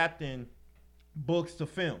adapting books to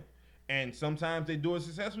film. And sometimes they do it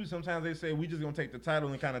successfully. Sometimes they say, we just going to take the title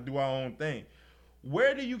and kind of do our own thing.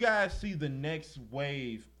 Where do you guys see the next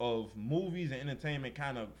wave of movies and entertainment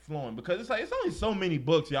kind of flowing? Because it's like, it's only so many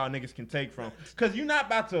books y'all niggas can take from. Because you're not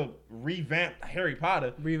about to revamp Harry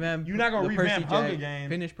Potter. Revamp. You're not going to the revamp Percy Hunger Jack- Games.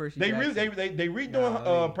 Finish Percy They Jackson. they redoing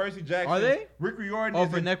Golly. Percy Jackson. Are they? Rick Riordan Oh,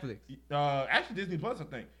 is for in, Netflix. actually Disney Plus, I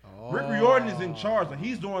think. Oh. Rick Riordan is in charge. Like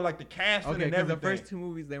he's doing like the casting Okay, and because everything. the first 2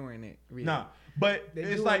 movies, they weren't it. Really. Nah, but They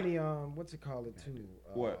it's doing like the what's it called too?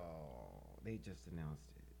 What? They just announced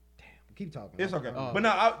it. Damn. Keep talking. it's okay. Oh. But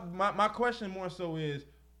now my question more so is,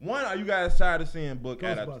 one, are you guys tired of seeing book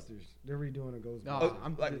adaptations? Ghostbusters. They're redoing a Ghostbusters. No,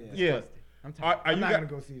 I'm like, disgusted. yeah. I'm tired. Are I'm you not guys, gonna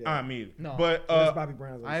go see that. I'm either. No. But That's Bobby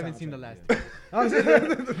Brown's. I haven't seen the last.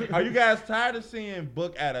 are you guys tired of seeing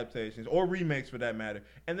book adaptations or remakes for that matter?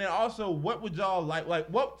 And then also, what would y'all like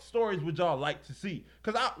what stories would y'all like to see?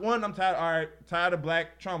 Because I'm tired of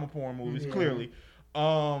black trauma porn movies, Yeah. clearly.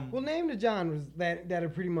 Well, name the genres that are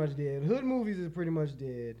pretty much dead. Hood movies is pretty much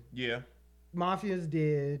dead. Yeah, Mafia's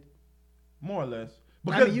dead. more or less.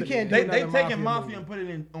 I mean, you can't do they another taking Mafia Mafia movie. and put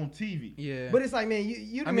it on TV. Yeah. But it's like, man,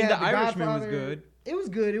 you I mean, had The Irishman was Godfather. good. It was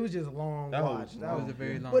good. It was just a long That was watch. That was a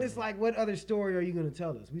very long. But it's like, what other story are you gonna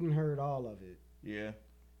tell us? We didn't heard all of it. Yeah.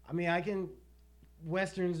 I mean,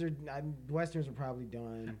 westerns are probably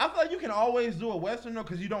done. I feel like you can always do a Western though,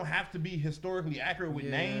 because you don't have to be historically accurate with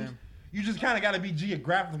Yeah. names. You just kind of got to be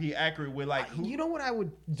geographically accurate with like who. You know what I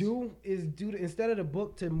would do is instead of the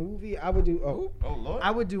book to movie, I would do Oh Lord.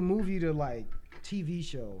 I would do movie to like TV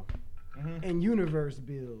show and universe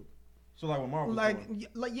build. So like what Marvel. Like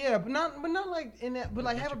yeah, but not like in that, but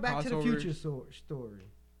like have a bunch Back of to the crossovers. Future story.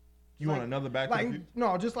 You want another Back to the Future?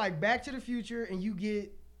 No, just like Back to the Future, and you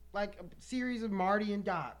get like a series of Marty and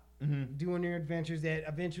Doc doing their adventures that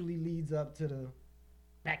eventually leads up to the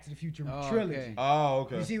Back to the Future Oh, trilogy. okay. Oh,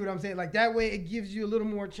 okay. You see what I'm saying? Like that way, it gives you a little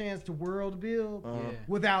more chance to world build Yeah.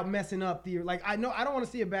 without messing up the. Like I know I don't want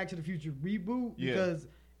to see a Back to the Future reboot Yeah. because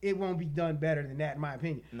it won't be done better than that, in my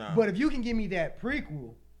opinion. Nah. But if you can give me that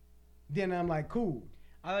prequel, then I'm like, cool.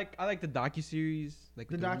 I like the docuseries, like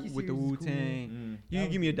The with docuseries with the is Wu cool. Tang. You That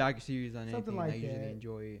can give me a docuseries on something anything, like I usually that.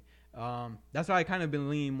 enjoy it. That's why I kind of been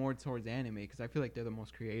leaning more towards anime because I feel like they're the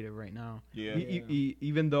most creative right now. Yeah.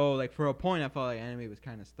 Even though like for a point I felt like anime was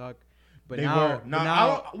kind of stuck, but They now, were. but Now,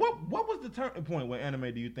 now what was the turning point with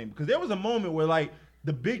anime? Do you think? Because there was a moment where like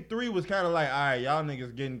the big three was kind of like, all right, y'all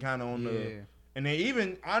niggas getting kind of on the. Yeah. And they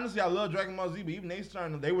even honestly, I love Dragon Ball Z, but even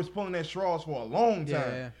they was pulling their straws for a long time.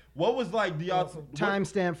 Yeah. What was like the y'all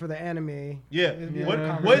Timestamp for the anime. Yeah.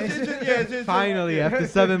 Yeah. What is it? Just, yeah. It's just, finally yeah. after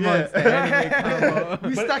 7 months, the anime combo.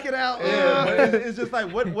 We stuck it out. Yeah, but it's just like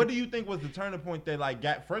what do you think was the turning point that like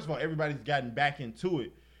got? First of all, everybody's gotten back into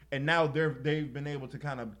it, and now they've been able to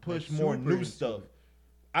kind of push Like more super new into stuff.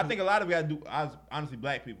 I think a lot of it got to do, honestly,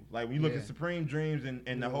 black people. Like, when you look Yeah. at Supreme Dreams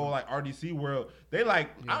and the whole, like, RDC world, they like,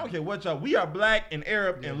 I don't care what y'all, we are black and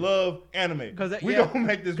Arab and love anime. We gonna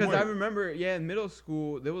make this work. Because I remember, in middle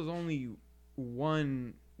school, there was only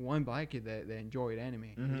one black kid that enjoyed anime.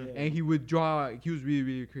 Mm-hmm. Yeah. And he would draw, he was really,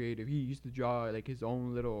 really creative. He used to draw, like, his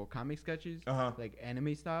own little comic sketches, like,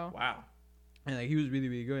 anime style. Wow. And, like, he was really,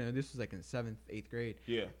 really good. And this was, like, in 7th, 8th grade.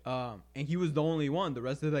 Yeah. And he was the only one. The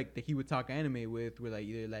rest of, like, that he would talk anime with were, like,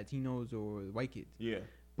 either Latinos or white kids. Yeah.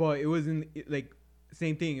 But it wasn't, like,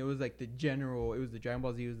 same thing. It was, like, the general. It was the Dragon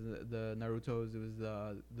Ball Z. It was the Naruto's. It was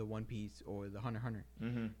the One Piece or the Hunter x Hunter.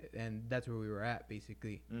 Mm-hmm. And that's where we were at,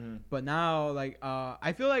 basically. Mm-hmm. But now, like,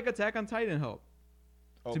 I feel like Attack on Titan helped,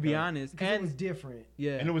 to be honest. Because it was different.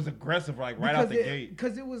 Yeah. And it was aggressive, like, right out the gate.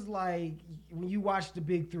 Because it was like, when you watched the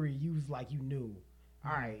big three, you was like, you knew.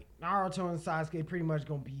 All right, Naruto and Sasuke pretty much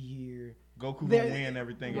going to be here. Goku gonna win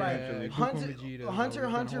everything right. eventually. Goku and Vegeta, Hunter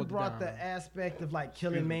gonna hold brought down. the aspect of like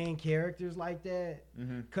killing main characters like that.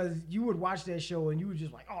 Mm-hmm. Cause you would watch that show and you were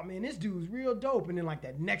just like, oh man, this dude's real dope. And then like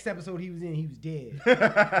that next episode he was in, he was dead.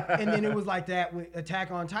 And then it was like that with Attack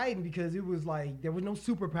on Titan because it was like there was no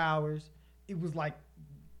superpowers. It was like,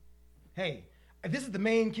 hey, if this is the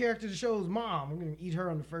main character of the show's mom, I'm gonna eat her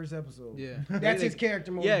on the first episode. Yeah. That's his Like,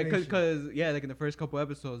 character Yeah, motivation. because like in the first couple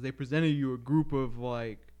episodes, they presented you a group of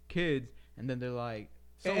like kids, and then they're like,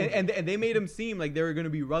 and they made them seem like they were gonna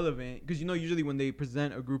be relevant, because usually when they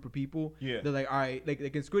present a group of people, they're like, all right, like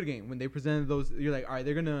in Squid Game when they presented those, you're like, all right,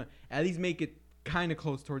 they're gonna at least make it kind of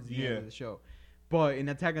close towards the end of the show. But in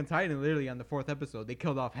Attack on Titan, literally on the 4th episode, they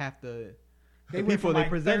killed off half the They went people from they like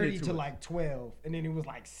presented 30 to us. like 12, and then it was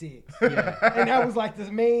like 6. Yeah. And that was like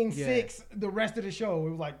the main Yeah. 6. The rest of the show, it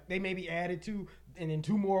was like they maybe added 2, and then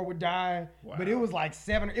 2 more would die. Wow. But it was like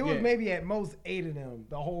 7. It was Yeah. maybe at most 8 of them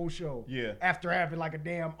the whole show. Yeah. After having like a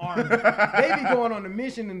damn army, they be going on the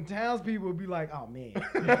mission, and the townspeople would be like, "Oh man,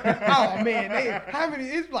 oh man, how many?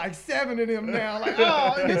 It's like 7 of them now. Like,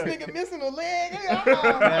 oh, and this nigga missing a leg.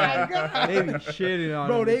 Oh my god." They be shitting on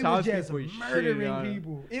Bro, him. they The was just townspeople be shitting murdering on him.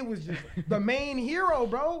 people. It was just the main hero,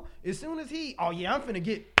 bro. As soon as I'm finna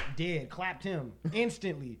get dead, clapped him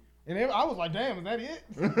instantly. And I was like, damn, is that it?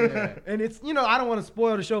 Yeah. And it's, I don't want to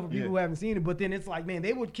spoil the show for people Yeah. who haven't seen it, but then it's like, man,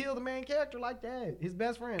 they would kill the main character like that. His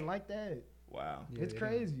best friend like that. Wow. It's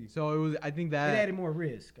crazy. So it was. I think It that. added more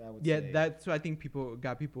risk, I would Yeah, say. that's what I think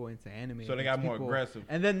got people into anime. So they got more People- aggressive.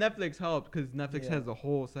 And then Netflix helped because Netflix Yeah. has a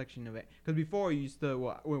whole section of it. Because before you used to,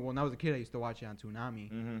 when I was a kid, I used to watch it on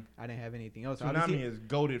Toonami. Mm-hmm. I didn't have anything else. Tsunami Obviously- is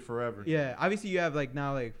goated forever. Yeah, obviously you have like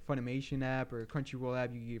now like Funimation app or Crunchyroll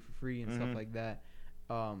app you can get for free and Mhm. stuff like that.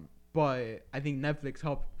 But I think Netflix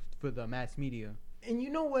helped for the mass media. And you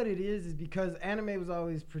know what it is because anime was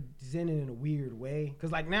always presented in a weird way.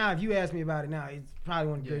 Because like now, if you ask me about it now, it's probably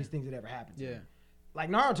one of the Yeah. greatest things that ever happened to Yeah. me. Like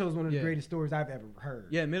Naruto is one of the Yeah. greatest stories I've ever heard.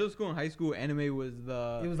 Yeah, middle school and high school anime was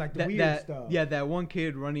the. It was like the that, weird that, stuff. Yeah, that one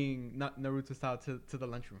kid running Naruto style to the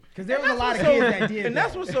lunchroom. Because there And was a lot that's of what's kids so- that did And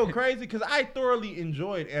that's that. what's so crazy because I thoroughly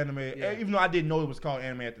enjoyed anime, Yeah. even though I didn't know it was called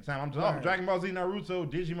anime at the time. I'm just Right. Dragon Ball Z, Naruto,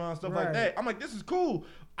 Digimon, stuff Right. like that. I'm like, this is cool.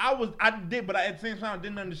 I did, but at the same time, I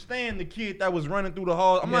didn't understand the kid that was running through the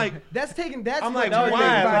halls. I'm Yeah. like, That's I'm what like, turned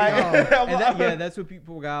why? everybody Like- off. And that's what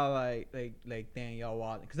people got like dang, y'all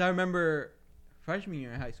wild. Because I remember freshman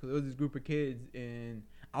year in high school, there was this group of kids, and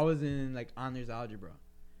I was in like honors algebra.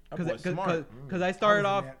 That boy's smart. Because I started was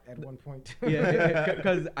off. in that at one point. Yeah,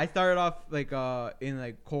 because I started off like in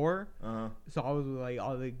like core, Uh-huh. so I was with like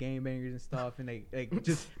all the game bangers and stuff, and like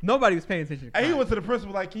just nobody was paying attention. To And he class. went to the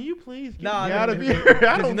principal like, can you please get Nah, me no, out of no, here? no.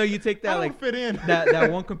 I 'Cause don't, you take I that don't like fit in.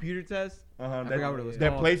 that one computer test. Uh-huh. I forgot what it was That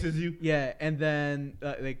called. places you. Yeah, and then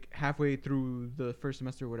like halfway through the first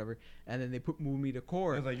semester or whatever, and then they moved me to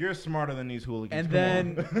core. I was like, you're smarter than these hooligans. And Come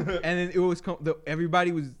then on. and then it was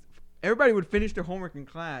everybody would finish their homework in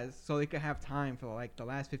class so they could have time for like the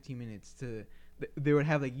last 15 minutes to they would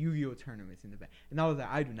have like Yu-Gi-Oh tournaments in the back. And I was like,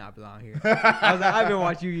 I do not belong here. I was like, I've been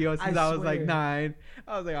watching Yu-Gi-Oh since I was like swear. 9.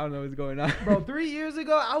 I was like, I don't know what's going on. Bro, 3 years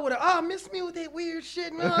ago, I would have, miss me with that weird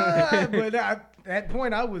shit. But at that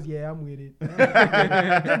point, I'm with it.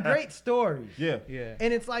 They're great stories. Yeah. Yeah.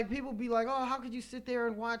 And it's like, people be like, oh, how could you sit there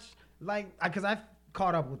and watch, because I've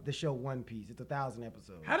caught up with the show One Piece. It's 1,000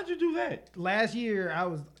 episodes. How did you do that? Last year, I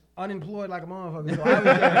was unemployed like a motherfucker. So I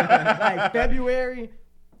was like February,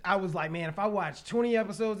 I was like, man, if I watch 20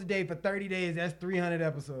 episodes a day for 30 days, that's 300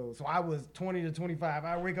 episodes. So I was 20 to 25.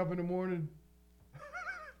 I wake up in the morning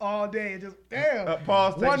all day and just, damn.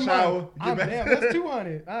 Pause, take a shower, get I'm, back. damn, that's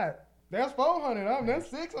 200. All right. That's 400. That's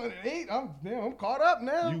 600. I'm caught up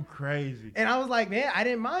now. You crazy. And I was like, man, I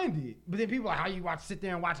didn't mind it. But then people are like, how you sit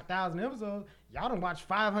there and watch 1,000 episodes? y'all don't watch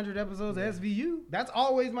 500 episodes of SVU. That's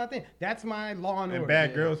always my thing. That's my Law and Order. And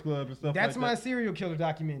Bad Girls Club and stuff. That's like my that. serial killer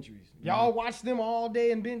documentaries. Y'all watch them all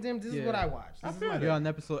day and binge them. This is what I watch. I This is feel my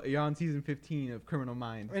that. You're on season 15 of Criminal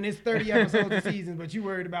Minds. and it's 30 episodes a season, but you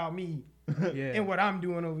worried about me Yeah. and what I'm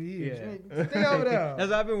doing over here. Yeah. Stay over there. That's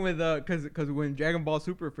what happened with cause when Dragon Ball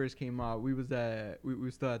Super first came out, we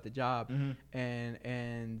were still at the job,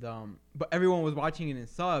 and but everyone was watching it in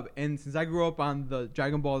sub, and since I grew up on the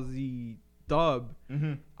Dragon Ball Z dub,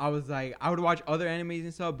 I was like, I would watch other animes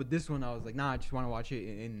in sub, but this one I was like, nah, I just want to watch it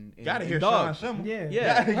in Gotta hear dub. Sean Schimmel.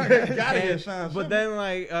 Yeah. Gotta hear Sean Schimmel. But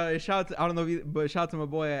then shout out to, I don't know, but shout out to my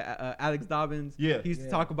boy Alex Dobbins. Yeah. He used to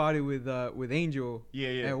talk about it with Angel.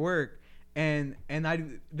 Yeah. At work. And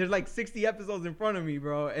there's like 60 episodes in front of me,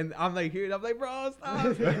 bro. And I'm like, here, and I'm like, bro, stop.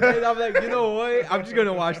 And I'm like, you know what? I'm just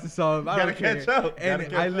gonna watch the sub. I don't Gotta catch care. up. And Gotta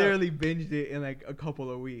catch I up. literally binged it in like a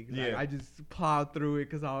couple of weeks. Like, Yeah. I just plowed through it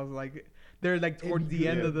because I was like, they're like towards the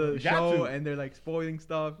end Yeah, of bro. the You got show, to. and they're like spoiling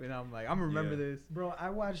stuff, and I'm like, I'm gonna remember Yeah. this. Bro, I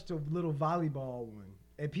watched a little volleyball one.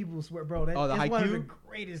 And people swear, bro, that Oh, the is one of Haikyuu? the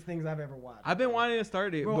greatest things I've ever watched. I've been wanting to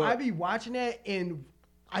start it, Bro, but I be watching that and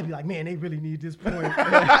I be like, man, they really need this point. Bro, this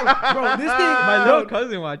thing, my little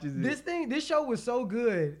cousin watches it. This show was so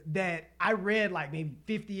good that I read like maybe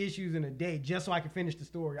 50 issues in a day just so I could finish the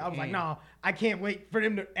story. I was like, nah, I can't wait for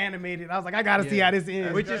them to animate it. I was like, I gotta see how this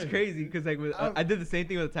ends. Which is crazy because like I did the same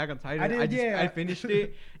thing with Attack on Titan. I finished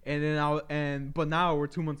it, and then but now we're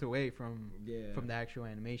 2 months away from the actual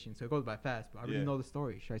animation, so it goes by fast. But I really know the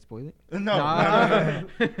story. Should I spoil it? No. Nah.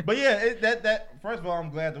 But yeah, that first of all,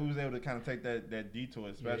 I'm glad that we was able to kind of take that detour,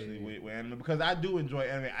 especially with anime, because I do enjoy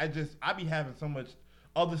anime. I be having so much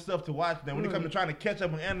other stuff to watch. Then when it comes to trying to catch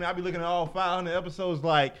up on anime, I be looking at all 500 episodes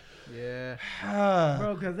like,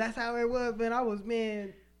 bro, because that's how it was,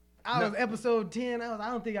 man. I was episode 10. I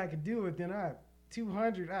don't think I could do it. Then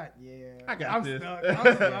 200. I got I'm this.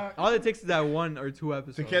 stuck. All it takes is that 1 or 2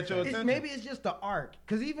 episodes To catch your attention. Maybe it's just the arc.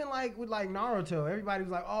 Because even like with like Naruto, everybody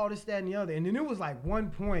was like, oh, this, that, and the other. And then it was like one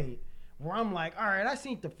point where I'm like, all right, I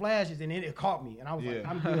seen the flashes, and then it caught me. And I was like,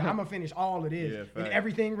 I'm good. I'm going to finish all of this. Yeah, and fact.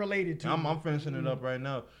 everything related to it. I'm finishing it up right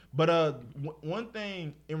now. But one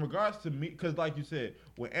thing in regards to me, because like you said,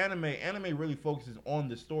 with anime really focuses on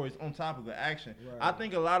the stories on top of the action. Right. I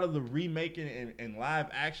think a lot of the remaking and live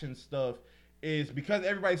action stuff is because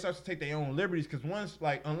everybody starts to take their own liberties. Because once,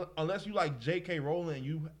 like, unless you like J.K. Rowling and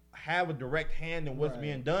you have a direct hand in what's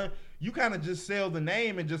being done, you kind of just sell the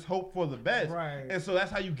name and just hope for the best. Right. And so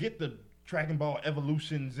that's how you get the Dragon Ball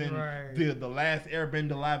Evolutions and the Last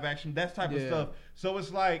Airbender live action, that type of stuff. So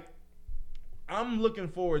it's like, I'm looking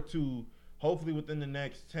forward to, hopefully within the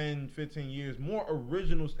next 10, 15 years, more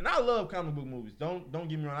originals. And I love comic book movies. Don't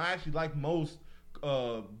get me wrong. I actually like most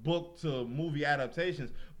book to movie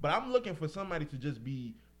adaptations. But I'm looking for somebody to just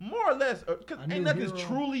be more or less, because ain't nothing's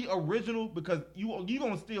truly original, because you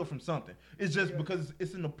gonna steal from something. It's just because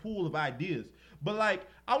it's in the pool of ideas. But like,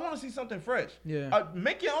 I want to see something fresh. Yeah.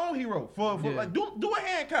 Make your own hero for like do a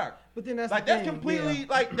Hancock. But then that's like the that's thing, completely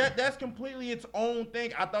like that's completely its own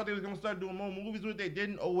thing. I thought they was gonna start doing more movies with it. They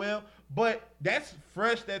didn't. Oh well. But that's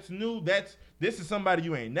fresh. That's new. This is somebody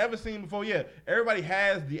you ain't never seen before. Yeah. Everybody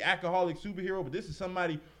has the alcoholic superhero, but this is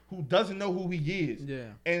somebody who doesn't know who he is. Yeah.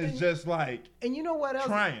 And it's just like, and you know what else?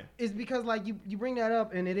 Trying. It's because like you bring that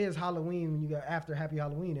up, and it is Halloween when you got after Happy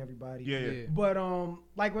Halloween, everybody. Yeah. But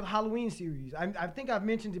like with Halloween series, I think I've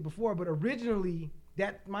mentioned it before, but originally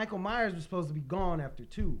that Michael Myers was supposed to be gone after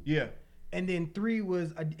 2. Yeah. And then 3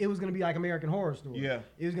 was it was gonna be like American Horror Story. Yeah.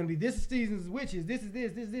 It was gonna be this season's witches. This is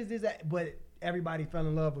this that. But everybody fell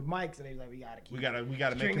in love with Mike, so they was like, we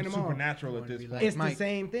gotta make him supernatural at this point. It's the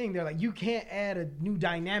same thing. They're like, you can't add a new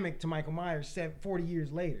dynamic to Michael Myers 40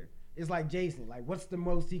 years later. It's like Jason. Like, what's the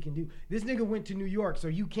most he can do? This nigga went to New York, so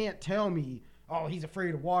you can't tell me, oh, he's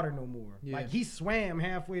afraid of water no more. Yeah. Like, he swam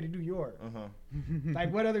halfway to New York.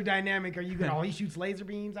 Like, what other dynamic are you gonna? Oh, he shoots laser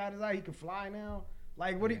beams out his eye. He can fly now.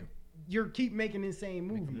 Like, what? You keep making the same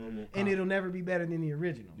movie, and it'll never be better than the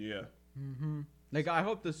original. Yeah. Mm-hmm. Like, I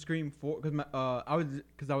hope the Scream 4,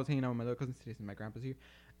 because I was hanging out with my little cousin today, since my grandpa's here,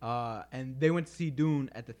 and they went to see Dune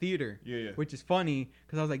at the theater. Yeah. Which is funny,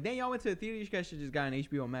 because I was like, dang, y'all went to the theater. You guys should just got an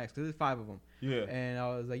HBO Max, because there's 5 of them. Yeah. And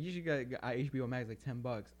I was like, you should get HBO Max, like $10.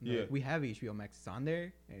 And yeah. Like, we have HBO Max. It's on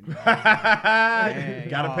there. And,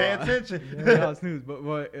 gotta pay attention. Yeah, snooze.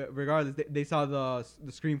 But regardless, they saw the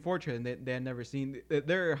Scream 4 trailer, and they had never seen.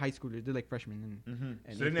 They're high schoolers. They're like freshmen.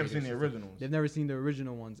 And so they've never seen the originals. They've never seen the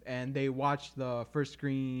original ones, and they watched the first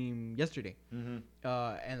Scream yesterday.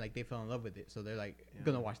 And like they fell in love with it, so they're like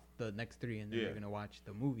gonna watch the next 3, and then they're gonna watch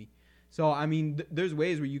the movie. So I mean, there's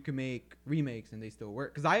ways where you can make remakes and they still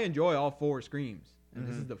work. Because I enjoy all 4 Screams. and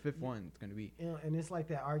this is the 5th one it's gonna be. You know, and it's like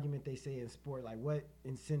that argument they say in sport, like what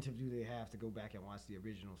incentive do they have to go back and watch the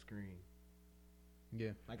original screen?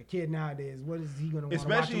 Yeah. Like a kid nowadays, what is he gonna want to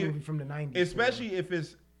watch a Especially movie from the 90s? Especially if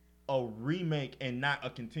it's a remake and not a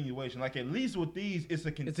continuation. Like at least with these, it's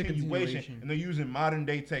a continuation, and they're using modern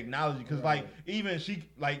day technology. Because like even she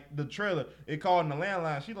like the trailer, it called in the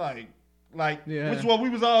landline. She like which is what we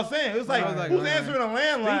was all saying. It was like who's answering a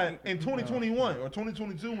landline in 2021 or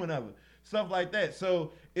 2022, whenever stuff like that.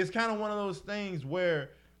 So it's kind of one of those things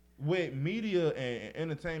where with media and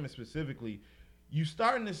entertainment specifically, you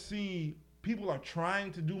starting to see people are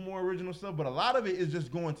trying to do more original stuff, but a lot of it is just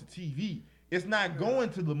going to TV. It's not going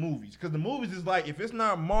to the movies because the movies is like if it's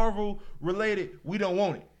not Marvel related, we don't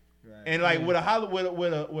want it. Right. And like with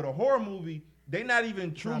a horror movie, they not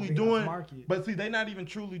even truly doing. But see, they not even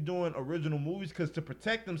truly doing original movies because to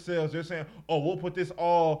protect themselves, they're saying, "Oh, we'll put this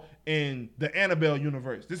all in the Annabelle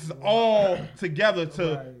universe. This is all together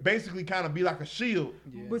to basically kind of be like a shield."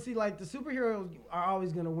 Yeah. But see, like the superheroes are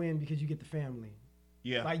always gonna win because you get the family.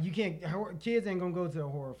 Yeah. Like you can't. Kids ain't gonna go to a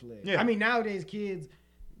horror flick. Yeah. I mean, nowadays kids.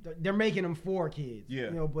 They're making them for kids, yeah.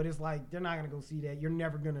 You know, but it's like they're not gonna go see that. You're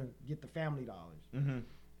never gonna get the family dollars, and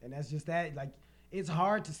that's just that. Like, it's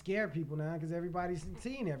hard to scare people now because everybody's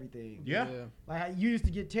seeing everything. Yeah. Like you used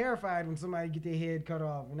to get terrified when somebody get their head cut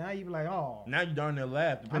off, and now you be like, oh. Now you darn near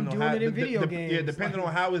laugh. I'm doing it in video games. Yeah, depending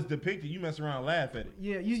on how it's depicted, you mess around and laugh at it.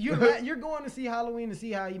 Yeah, you're going to see Halloween to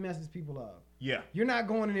see how he messes people up. Yeah. You're not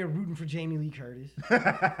going in there rooting for Jamie Lee Curtis.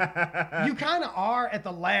 You kind of are at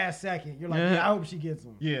the last second. You're like, yeah, I hope she gets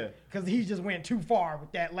him. Yeah. Because he just went too far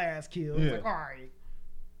with that last kill. Yeah. It's like, all right.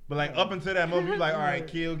 But like up until that moment, you're like, all right,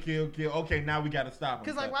 kill. Okay, now we got to stop him.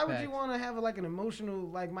 Because like, why would you want to have like an emotional,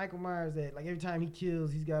 like Michael Myers that like every time he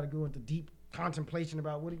kills, he's got to go into deep contemplation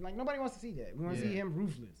about what he, like nobody wants to see that. We want to see him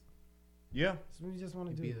ruthless. Yeah. So we just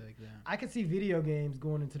want to do it. Like that. I could see video games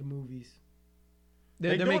going into the movies.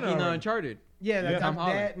 They're making Uncharted. Yeah,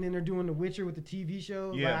 that, and then they're doing The Witcher with the TV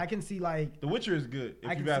show. Yeah, like, I can see like The Witcher is good.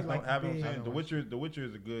 If you guys haven't seen The Witcher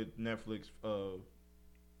is a good Netflix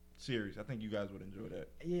series. I think you guys would enjoy that.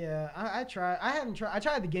 Yeah, I tried. I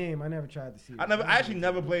tried the game. I never tried the series. I actually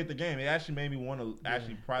never played the game. It actually made me want to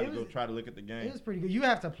probably go try to look at the game. It was pretty good. You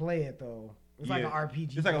have to play it though. It's like an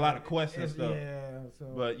RPG. It's like a lot of quests and stuff. Yeah. So.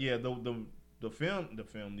 But yeah, the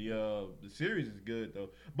series is good though.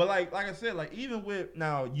 But like I said, like even with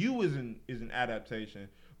now You is an adaptation,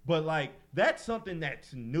 but like that's something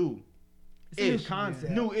that's new. It's a new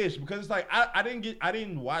concept. New-ish because it's like I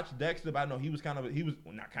didn't watch Dexter, but I know he was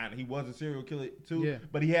a serial killer too. Yeah.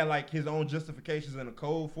 But he had like his own justifications and a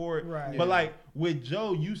code for it. Right. But like with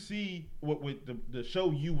Joe, you see with the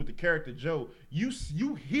show You with the character Joe, you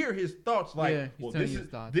hear his thoughts like, well,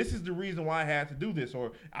 this is the reason why I had to do this,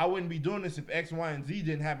 or I wouldn't be doing this if X, Y, and Z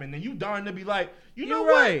didn't happen. And you darn to be like, you know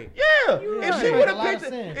what? Right. Yeah. If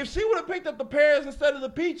she would have picked up the pears instead of the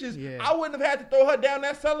peaches, I wouldn't have had to throw her down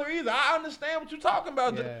that cellar either. I understand what you're talking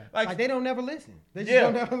about. Yeah. Like they don't never listen. They just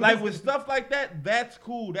don't never like listen. with stuff like that, that's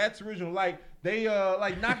cool. That's original. Like they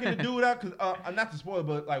like knocking the dude out because not to spoil,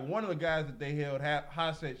 but like one of the guys that they held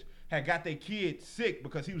hostage had got their kid sick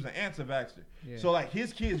because he was an anti-vaxxer. Yeah. So like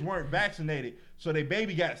his kids weren't vaccinated, so their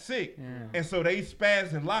baby got sick, and so they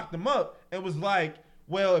spazzed and locked them up. And was like,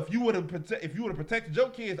 well, if you would have protected your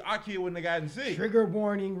kids, our kid wouldn't have gotten sick. Trigger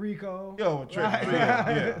warning, Rico. Yo,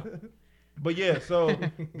 yeah. But yeah, so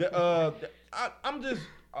I'm just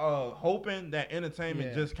hoping that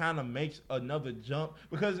entertainment just kind of makes another jump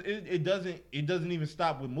because it doesn't even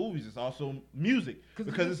stop with movies. It's also music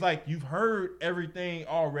because it's like you've heard everything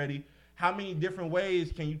already. How many different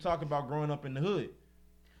ways can you talk about growing up in the hood?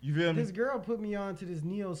 You feel me? This girl put me on to this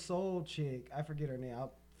neo soul chick. I forget her name.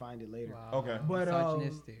 I'll find it later. Wow. Okay. But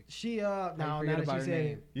she now that she said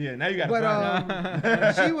it. Yeah, now you got to find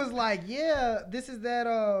it. She was like, yeah, this is that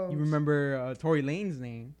you remember Tory Lane's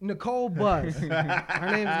name? Nicole Buss.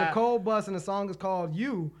 Her name is Nicole Buss and the song is called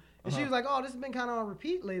You. And she was like, oh, this has been kind of on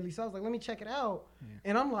repeat lately. So I was like, let me check it out. Yeah.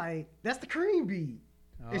 And I'm like, that's the Cream beat.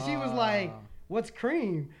 And she was like, what's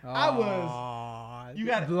Cream? You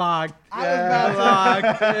got blocked.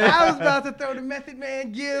 I was about to throw the Method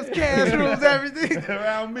Man gives cash rules everything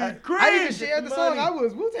around me. I even shared the song. I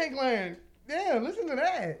was Wu-Tang Clan. Yeah, listen to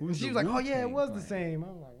that. And she was like, oh yeah, it was the same. I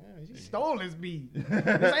was like, yeah, she stole this beat.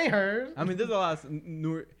 This ain't hers. I mean, there's a lot of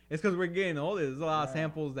newer. It's because we're getting older. There's a lot of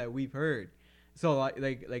samples that we've heard. So like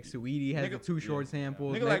Saweetie has the Too Short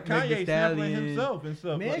samples. Nigga like Kanye sampling himself and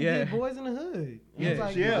stuff. Man, get Boys in the Hood. Yeah,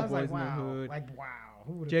 I was like, wow. Like, wow.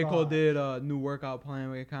 Who would've J. Cole thought? did a new workout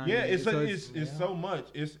plan with Kanye. Yeah, it's So so much.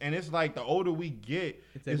 It's like the older we get,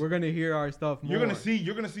 it's like we're gonna hear our stuff more.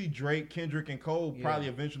 you're gonna see Drake, Kendrick, and Cole probably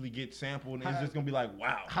eventually get sampled, and it's just gonna be like,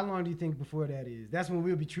 wow. How long do you think before that is? That's when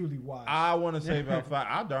we'll be truly washed. I want to say about 5.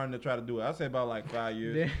 I darn to try to do it. I say about like 5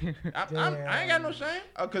 years. Yeah. I ain't got no shame,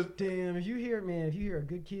 cause Damn, if you hear a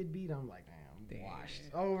Good Kid beat, I'm like, damn, washed.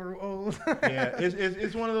 Over old. yeah,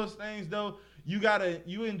 it's one of those things though.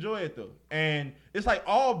 You enjoy it though, and it's like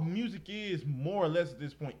all music is more or less at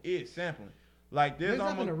this point is sampling. Like there's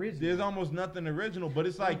almost nothing original, but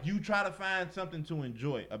it's like you try to find something to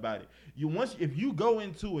enjoy about it. If you go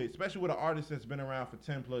into it, especially with an artist that's been around for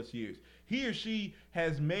 10 plus years, he or she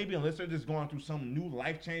has maybe, unless they're just going through some new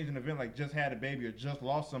life changing event like just had a baby or just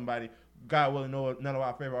lost somebody. God willing, none of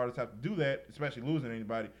our favorite artists have to do that, especially losing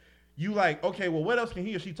anybody. You like, okay, well, what else can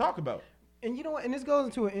he or she talk about? And you know what? And this goes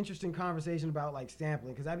into an interesting conversation about like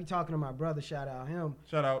sampling, because I be talking to my brother, shout out him.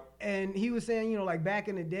 Shout out. And he was saying, like back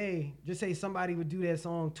in the day, just say somebody would do that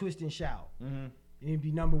song "Twist and Shout," and it'd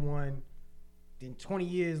be number one. Then 20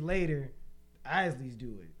 years later, Isleys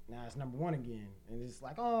do it. Now it's number one again, and it's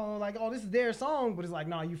like, oh, this is their song, but it's like,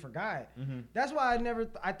 no, you forgot. That's why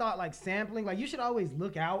I thought like sampling, like you should always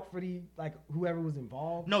look out for the like whoever was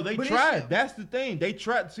involved. No, they tried. That's the thing. They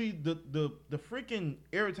tried. See, the freaking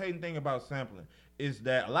irritating thing about sampling is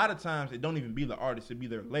that a lot of times it don't even be the artist, it be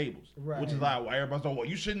their labels. Right. Which is like, well, everybody's like, well,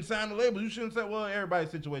 you shouldn't sign the labels. You shouldn't say, well,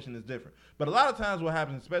 everybody's situation is different. But a lot of times what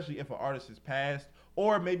happens, especially if an artist is passed,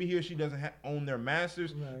 or maybe he or she doesn't own their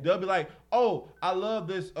masters, they'll be like, oh, I love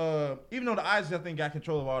this. Even though the Isleys, I think, got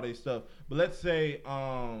control of all this stuff. But let's say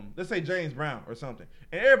James Brown or something.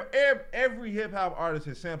 And every hip hop artist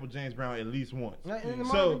has sampled James Brown at least once. And the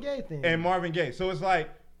Marvin Gaye thing. And Marvin Gaye. So it's like,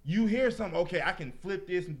 you hear something, okay, I can flip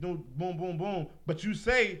this and do boom, boom, boom. But you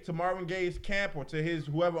say to Marvin Gaye's camp or to his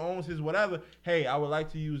whoever owns his whatever, hey, I would like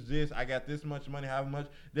to use this. I got this much money, however much.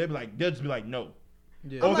 They'll just be like, no.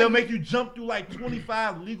 Yeah. Or they'll make you jump through like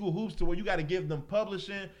 25 legal hoops to where you got to give them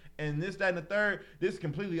publishing and this, that, and the third. This is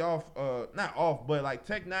completely off, not off, but like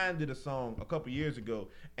Tech Nine did a song a couple years ago.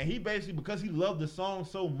 And he basically, because he loved the song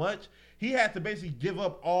so much, he had to basically give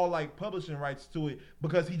up all like publishing rights to it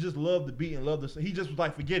because he just loved the beat and loved the. He just was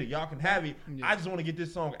like, forget it, y'all can have it. Yeah. I just want to get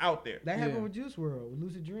this song out there. That happened with Juice WRLD, with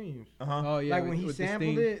Lucid Dreams. Oh yeah, like when he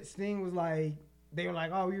sampled it, Sting was like, they were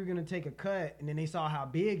like, oh, we were gonna take a cut, and then they saw how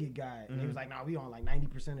big it got, and he was like, no, we on like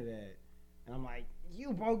 90% of that. And I'm like,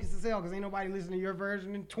 you bogus as hell, because ain't nobody listening to your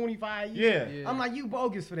version in 25 years. Yeah. I'm like, you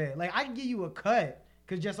bogus for that. Like I can give you a cut,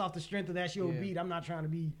 because just off the strength of that your beat, I'm not trying to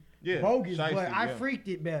be bogus, but I freaked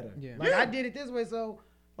it better. Yeah. Like I did it this way, so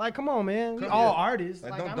like, come on, man. We all artists.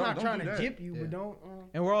 Like I'm not trying to jip you, but don't.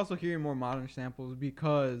 And we're also hearing more modern samples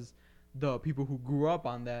because the people who grew up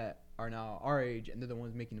on that are now our age, and they're the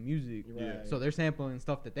ones making the music. Right. So they're sampling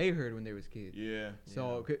stuff that they heard when they was kids. Yeah.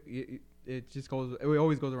 So it just goes. It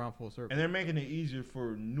always goes around full circle. And they're making it easier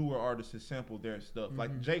for newer artists to sample their stuff.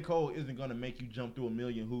 Like J. Cole isn't gonna make you jump through a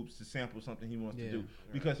million hoops to sample something he wants to do,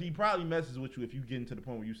 because he probably messes with you if you get into the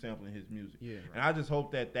point where you sampling his music. Yeah. Right. And I just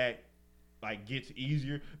hope that like gets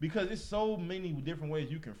easier, because it's so many different ways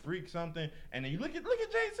you can freak something. And then you look at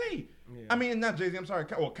Jay-Z. Yeah. I mean, not Jay-Z, I'm sorry,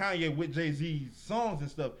 or Kanye with Jay-Z's songs and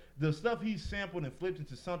stuff. The stuff he's sampled and flipped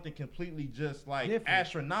into something completely just like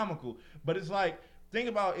astronomical. But it's like, think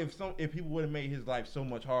about if people would have made his life so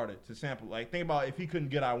much harder to sample. Like, think about if he couldn't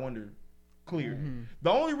get I Wonder clear. The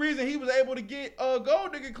only reason he was able to get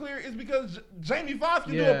Gold Digger clear is because Jamie Foxx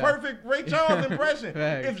can do a perfect Ray Charles impression.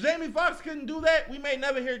 If Jamie Foxx couldn't do that, we may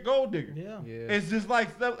never hear Gold Digger. It's just like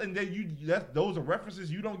stuff, and then those are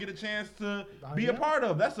references you don't get a chance to be a part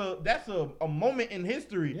of. That's a moment in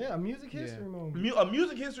history. Yeah, a music history moment. A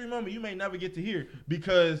music history moment you may never get to hear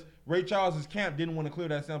because Ray Charles's camp didn't want to clear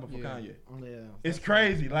that sample for Kanye. Yeah, it's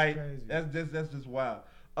crazy. Like crazy. That's just wild.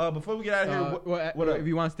 Before we get out of here, what if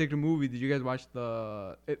you want to stick to the movie, did you guys watch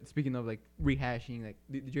speaking of like rehashing, like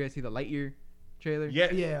did you guys see the Lightyear trailer?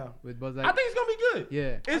 Yeah. With Buzz Lightyear? I think it's gonna be good.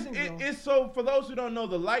 Yeah. It's so for those who don't know,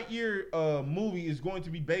 the Lightyear movie is going to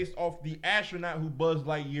be based off the astronaut who Buzz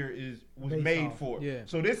Lightyear was made for. Yeah.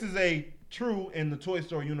 So this is a true in the Toy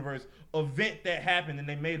Story universe event that happened, and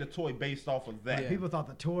they made a toy based off of that. People thought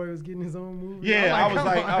the toy was getting his own movie. Yeah, I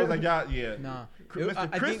was like, yeah. Nah.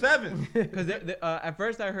 Chris Evans. Because at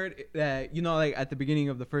first I heard that, like at the beginning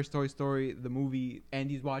of the first Toy Story, the movie,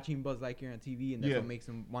 Andy's watching Buzz Lightyear on TV, and that's what makes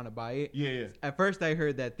him want to buy it. Yeah. At first I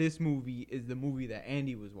heard that this movie is the movie that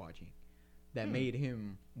Andy was watching that made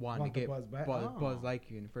him want to get Buzz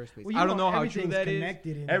Lightyear in the first place. Well, I don't know how true that is.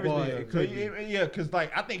 Everything. Because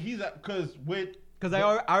like I think because with Because I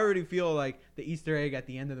already feel like the Easter egg at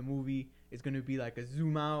the end of the movie is gonna be like a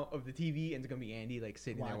zoom out of the TV, and it's gonna be Andy like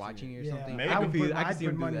sitting there watching it or something. Maybe. I can see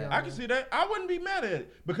him do that. I can see that. I wouldn't be mad at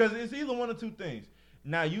it because it's either one of two things.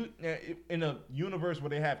 Now you in a universe where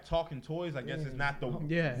they have talking toys, I guess it's not the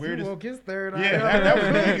weirdest. Woke his third eye. That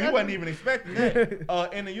was you wasn't even expecting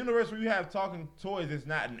that. In a universe where you have talking toys, it's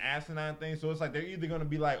not an asinine thing. So it's like they're either gonna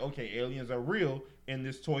be like, okay, aliens are real in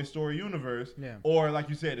this Toy Story universe, or like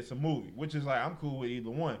you said, it's a movie, which is like I'm cool with either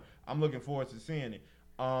one. I'm looking forward to seeing it.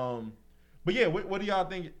 But yeah, what do y'all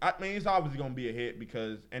think? I mean, it's obviously gonna be a hit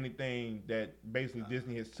because anything that basically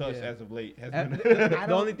Disney has touched as of late has been.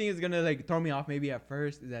 The only thing that's gonna like throw me off maybe at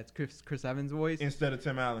first is that's Chris Evans' voice instead of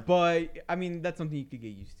Tim Allen. But I mean, that's something you could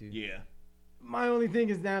get used to. Yeah. My only thing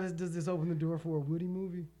is now, does this open the door for a Woody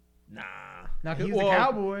movie? Nah. He's a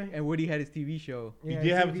cowboy, and Woody had his TV show. He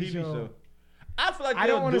did have a TV show. I feel like I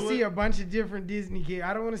don't want to see a bunch of different Disney kids.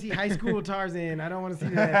 I don't want to see High School Tarzan. I don't want to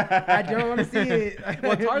see that. I don't want to see it.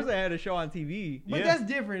 Well, Tarzan had a show on TV. But that's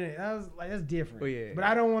different. That's different. Oh, yeah. But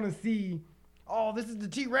I don't want to see, this is the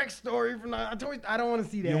T-Rex story from I don't want to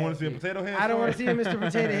see that. You don't want to see a Potato Head story? I don't want to see a Mr.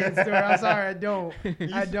 Potato Head story. I'm sorry, I don't.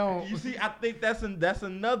 I don't. You see, I think that's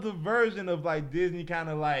another version of like Disney kind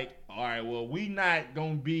of like, all right, well, we not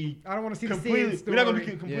going to be I don't want to see completely, the story. We're not going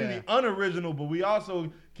to be completely unoriginal, but we also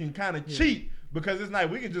can kind of cheat. Because it's like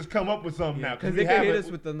we can just come up with something now. Because they can hit us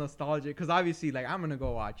with the nostalgia. Because obviously, like, I'm going to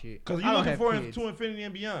go watch it. Because you're looking for To Infinity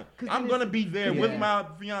and Beyond. I'm going to be there with my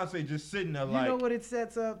fiance just sitting there like. You know what it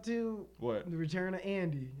sets up to? What? The return of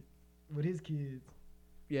Andy with his kids.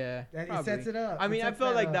 Yeah. It sets it up. I mean, I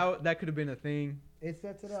felt like that could have been a thing. It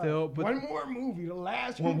sets it still, up. One more movie, the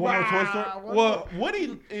last one. One more Toy Story. Well,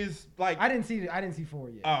 Woody is like. I didn't see 4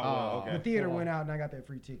 yet. Oh, okay. The theater went out and I got that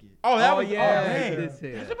free ticket. Oh, that was dang. Has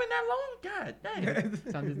it been that long? God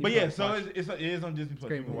dang. But yeah, so it is on Disney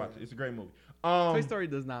Plus. You can watch it. It's a great movie. Toy Story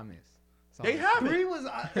does not miss. They have 3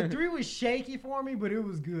 was shaky for me, but it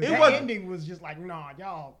was good. That ending was just like, nah,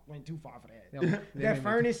 y'all went too far for that. That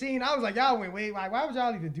furnace scene, I was like, y'all went way. Like, why would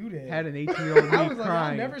y'all even do that? Had an 18-year-old I was like,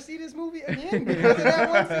 I'll never see this movie again because of that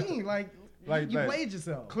one scene. Like you played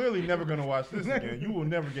yourself. Clearly, never gonna watch this again. You will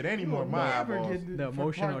never get any more of my eyeballs. The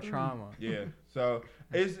emotional trauma. Yeah. So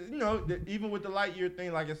it's even with the Lightyear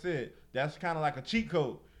thing, like I said, that's kind of like a cheat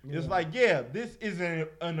code. Yeah. It's like, this isn't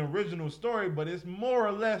an original story, but it's more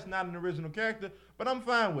or less not an original character. But I'm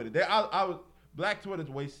fine with it. Black Twitter's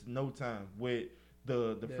wasted no time with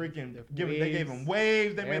the freaking they gave him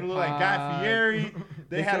waves. They made him look like Guy Fieri.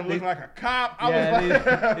 They had him look like a cop.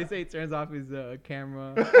 They say it turns off his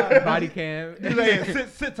camera, body cam. He's like,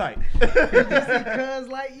 sit tight. Did you see Cuz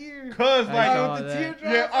Lightyear? Cuz Lightyear with the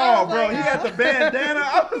teardrops. Yeah. Bro, he had the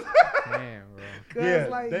bandana. Damn,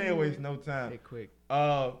 bro. They ain't waste no time. Quick.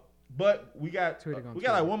 But we got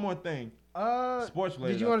like one more thing. Sports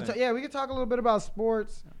related. Did you want to? Yeah, we can talk a little bit about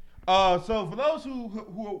sports. So for those who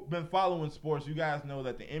have been following sports, you guys know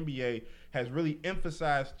that the NBA has really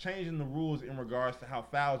emphasized changing the rules in regards to how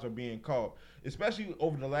fouls are being called, especially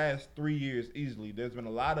over the last 3 years. Easily, there's been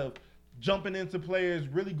a lot of jumping into players,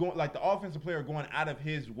 really going like the offensive player going out of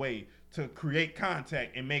his way to create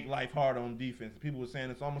contact and make life hard on defense. People were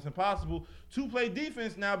saying it's almost impossible to play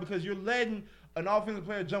defense now because you're letting an offensive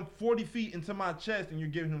player jump 40 feet into my chest and you're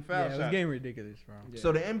giving him foul shots. Yeah, it was getting ridiculous, bro. Yeah.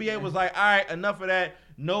 So the NBA was like, all right, enough of that.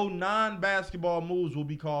 No non-basketball moves will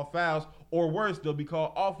be called fouls, or worse, they'll be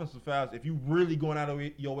called offensive fouls if you really going out of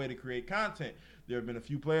your way to create content. There have been a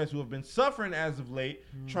few players who have been suffering as of late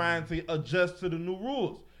trying to adjust to the new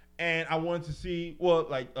rules. And I wanted to see,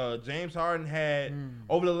 James Harden had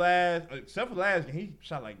over the last, except for the last game, he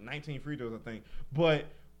shot like 19 free throws, I think. But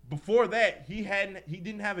before that, he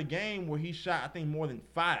didn't have a game where he shot, I think, more than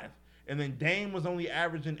 5. And then Dame was only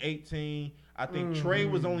averaging 18. I think Trey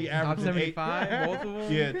was only averaging 75, both of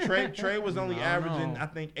them. Yeah, Trey was only averaging, I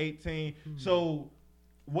think, 18. So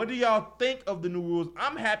what do y'all think of the new rules?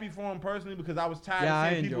 I'm happy for him personally because I was tired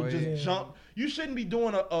of seeing people just jump. You shouldn't be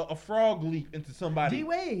doing a frog leap into somebody.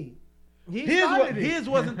 D-Wade. His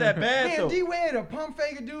wasn't that bad, though. D-Wade, a pump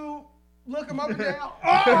fake a dude, look him up and down.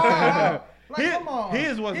 Oh! Come on.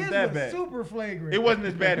 His wasn't that bad. Super flagrant. It wasn't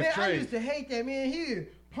as bad as Trey's. I used to hate that, man. He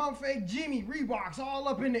pump fake Jimmy Reeboks all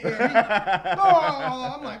up in the air.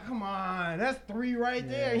 I'm like, come on. That's 3 right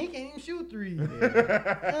there. He can't even shoot 3.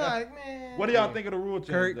 Yeah. Like, man. What do y'all think of the rule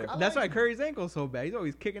change? That's why Curry's ankle's so bad. He's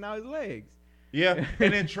always kicking out his legs. Yeah,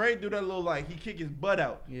 and then Trey do that little he kick his butt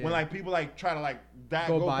out when people try to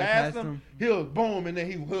go past him. He'll boom and then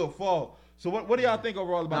he'll fall. So what do y'all think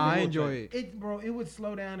overall about the rule I enjoy change? it, bro. It would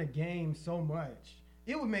slow down a game so much.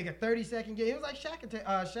 it would make a 30-second game. It was like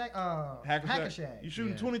Hack-a-Shaq. You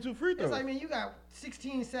shooting Yeah. 22 free throws. It's like, man, you got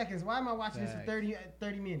 16 seconds. Why am I watching this for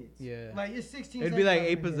 30 minutes? Yeah. Like, it's 16 It'd seconds. be like out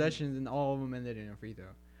of 8 the game. possessions and all of them ended in a free throw.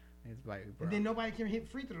 It's like, bro. And then nobody can hit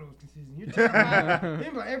free throws consistently. You're talking about,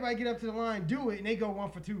 then like, everybody get up to the line, do it, and they go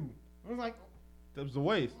 1 for 2. I was like, that was a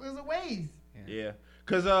waste. it was a waste. Yeah.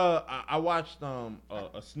 Because I watched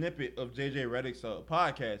a snippet of JJ Redick's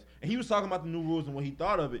podcast, and he was talking about the new rules and what he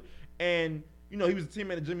thought of it. And, you know, he was a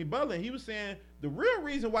teammate of Jimmy Butler, and he was saying the real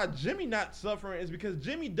reason why Jimmy not suffering is because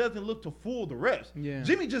Jimmy doesn't look to fool the refs. Yeah.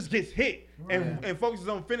 Jimmy just gets hit Right. and focuses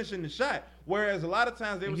on finishing the shot. Whereas a lot of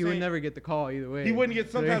times they were He saying would never get the call either way. he wouldn't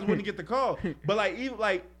get wouldn't get the call. But like even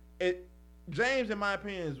like James, in my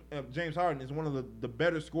opinion, James Harden is one of the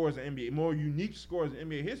better scorers in NBA, more unique scorers in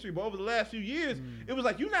NBA history. But over the last few years, it was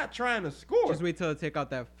like you're not trying to score. Just wait till they take out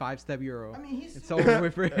that 5-step Euro. I mean, he's It's over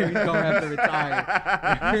with for him. He's gonna have to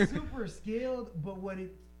retire. he's super skilled, but what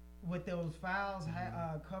those fouls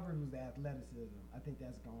covered was the athleticism. I think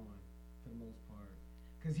that's gone for the most part.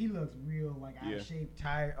 Because he looks real, like, out of shape,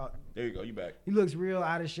 tired. There you go, you back. He looks real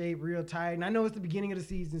out of shape, real tired. And I know it's the beginning of the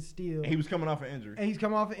season still. And he was coming off an injury. And he's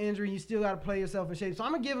coming off an injury. You still got to play yourself in shape. So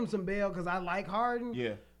I'm going to give him some bail because I like Harden.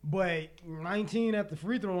 Yeah. But 19 at the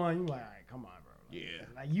free throw line, you're like, all right, come on, bro. Yeah.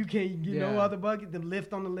 Like, you can't get no Yeah. other bucket. The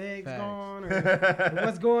lift on the legs Facts. gone. Or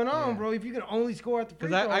what's going on, Yeah. bro? If you can only score at the free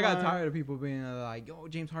Because throw I got line. tired of people being like, yo,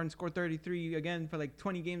 James Harden scored 33 again for like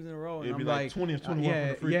 20 games in a row. And It'd be I'm like 20 or 21 yeah, from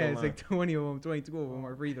the free yeah, throw it's line. like 20 of them, 22 of them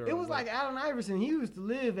are free throws. It was like Allen Iverson. He used to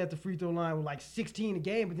live at the free throw line with like 16 a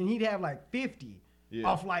game, but then he'd have like 50 Yeah.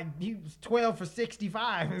 off like he was 12 for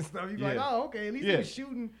 65 and stuff. You'd be like, Yeah. oh, okay, at least Yeah. he was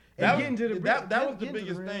shooting and getting to the that was the getting to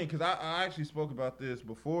biggest rim. thing because I actually spoke about this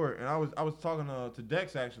before, and I was talking to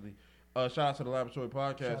Dex actually. Shout out to the Laboratory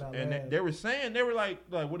Shout Podcast, out, and Lab. they were saying they were like,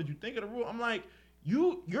 what did you think of the rule? I'm like,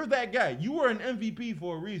 you're that guy. You were an MVP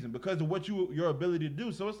for a reason because of what your ability to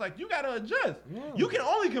do. So it's like you gotta adjust. Yeah. You can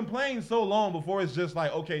only complain so long before it's just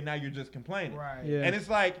like, okay, now you're just complaining. Right. Yeah. And it's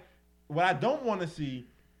like, what I don't want to see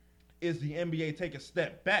is the NBA take a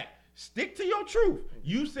step back. Stick to your truth.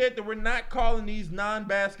 You said that we're not calling these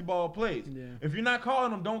non-basketball plays. Yeah. If you're not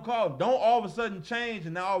calling them, don't call them. Don't all of a sudden change,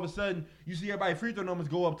 and now all of a sudden you see everybody free throw numbers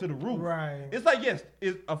go up to the roof. Right. It's like, yes,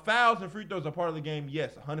 fouls and free throws are part of the game.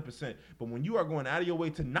 Yes, 100%. But when you are going out of your way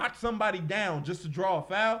to knock somebody down just to draw a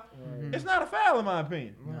foul, it's not a foul in my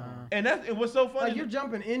opinion. Nah. And what's so funny. Like you're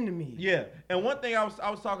jumping into me. Yeah, and one thing I was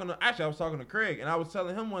talking to Craig, and I was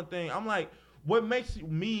telling him one thing. I'm like, what makes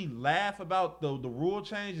me laugh about the rule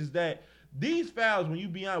change is that these fouls, when you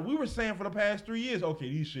be honest, we were saying for the past 3 years, okay,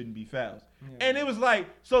 these shouldn't be fouls. Yeah. And it was like,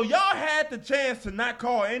 so y'all had the chance to not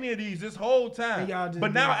call any of these this whole time. And y'all just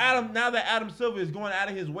But now did. now that Adam Silver is going out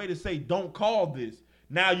of his way to say, don't call this.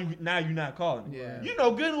 Now you're not calling it. Yeah. You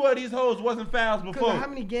know good and well these hoes wasn't fouls Because before. how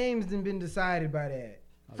many games done been decided by that?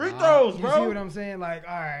 Free lot. throws, You bro. see what I'm saying? Like,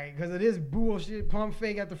 all right, because of this bullshit pump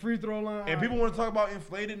fake at the free throw line. And people want to talk about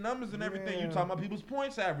inflated numbers and everything. You Yeah. talking about people's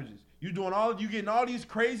points averages. You getting all these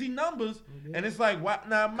crazy numbers, Yeah. and it's like, what?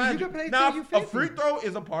 Now, mind you can pay now 30, a 50. free throw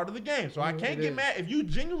is a part of the game, so I Yeah, can't it get is. mad if you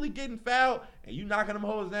genuinely getting fouled and you knocking them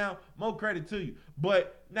hoes down. More credit to you.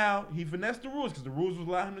 But now he finessed the rules because the rules was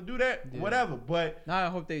allow him to do that. Yeah. Whatever. But Now I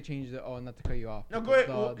hope they change it. Oh, not to cut you off. No, but go ahead.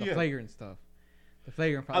 The, Well, the yeah. flagrant stuff. The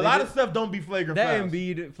flagrant foul. a They lot did- of stuff don't be flagrant that fouls.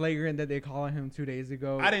 Embiid flagrant that they calling him 2 days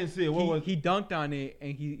ago. I didn't see it. What was? He dunked on it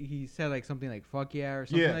and he said like something like "fuck yeah" or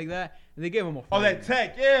something Yeah. like that, and they gave him a. Oh, that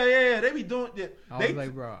flagrant. tech. Yeah. They be doing that. I was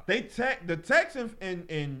like, bro. They the techs in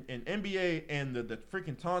NBA and the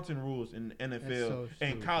freaking taunting rules in the NFL so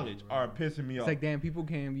and stupid, college bro. are pissing me It's off. like damn, people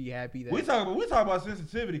can't be happy that we talk about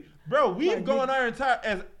sensitivity, bro. We've Like, gone our entire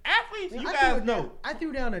as athletes. Man, You I guys threw know. I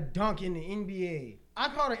threw down a dunk in the NBA. I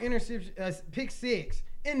caught an interception, pick 6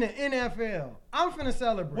 in the NFL. I'm finna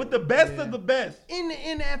celebrate. With the best Yeah. of the best. in the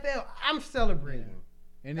NFL, I'm celebrating.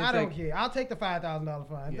 and I don't like, care. I'll take the $5,000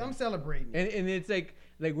 fine. Yeah. I'm celebrating. And it's like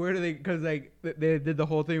where do they? Because like they did the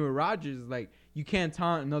whole thing with Rodgers. Like you can't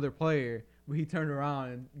taunt another player. But he turned around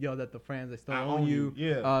and yelled at the fans, "I still I own you."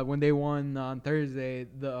 Yeah. When they won on Thursday,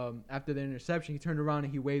 after the interception, he turned around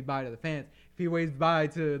and he waved bye to the fans. If he waves bye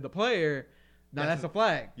to the player, now that's a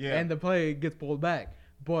flag. Yeah. And the play gets pulled back.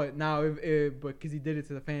 But now, but because he did it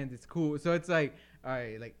to the fans, it's cool. So it's like, all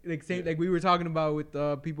right, like same Yeah. like we were talking about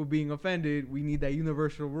with people being offended. We need that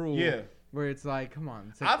universal rule. Yeah. Where it's like, come on,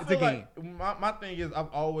 it's I a feel game. like my thing is I've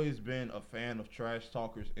always been a fan of trash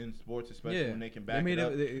talkers in sports, especially when they can back it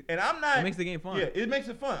up. And I'm not. It makes the game fun. Yeah, it makes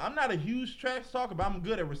it fun. I'm not a huge trash talker, but I'm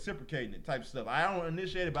good at reciprocating it type stuff. I don't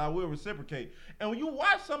initiate it, but I will reciprocate. And when you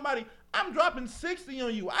watch somebody, I'm dropping 60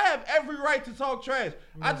 on you. I have every right to talk trash.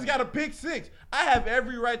 I just got to pick 6. I have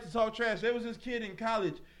every right to talk trash. There was this kid in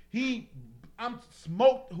college. I'm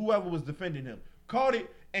smoked whoever was defending him. Caught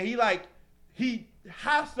it, and he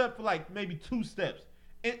high stepped for like maybe 2 steps.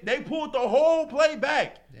 And they pulled the whole play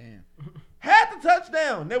back. Damn. Had the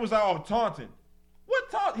touchdown. They was like, oh, taunting.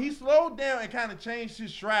 What taunt? He slowed down and kind of changed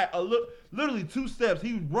his stride. Literally 2 steps.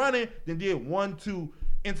 He was running, then did 1, 2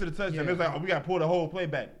 into the touchdown. It was like, oh, we got to pull the whole play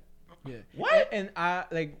back. Yeah. What? And I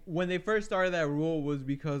like when they first started that rule was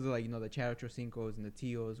because of like the Chad Ochocinco's and the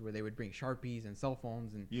Tios where they would bring Sharpies and cell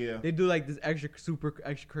phones and they do like this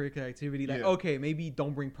extracurricular activity like okay maybe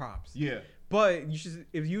don't bring props. Yeah. But you should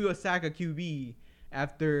if you sack a QB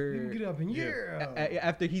after you can get up and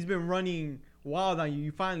after he's been running wild on you,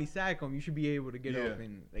 you finally sack him. You should be able to get up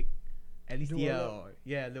and like at least yell,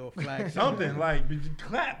 little flag, something like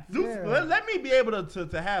clap. Let me be able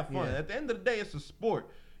to have fun. At the end of the day, it's a sport.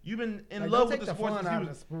 You've been in love with the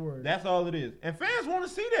sport. That's all it is. And fans want to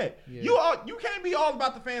see that. Yeah. You can't be all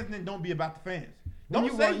about the fans and then don't be about the fans.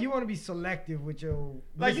 You want to be selective with your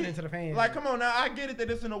listening to the fans. Like, come on now. I get it that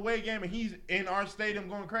it's an away game and he's in our stadium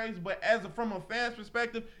going crazy. But from a fan's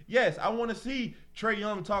perspective, yes, I want to see Trae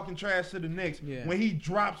Young talking trash to the Knicks when he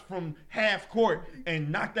drops from half court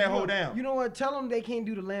and knock that hole down. You know what? Tell them they can't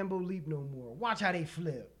do the Lambeau leap no more. Watch how they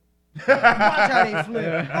flip. Watch how they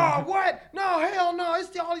flip. Oh, what? No, hell no.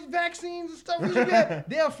 It's all these vaccines and stuff.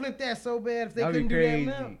 They'll flip that so bad if they couldn't do that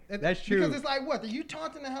now. That's true. Because it's like, what? You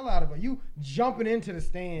taunting the hell out of her. You jumping into the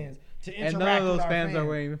stands to interact with our And none of those fans are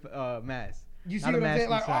wearing masks. You see what I'm saying?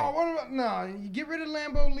 Like, what about, no, you get rid of the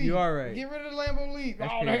Lambeau leap. You are right. Get rid of the Lambeau leap.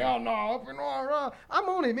 That's crazy. Hell no. Up and on. I'm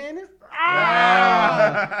on it, man. Third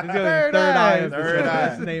eye.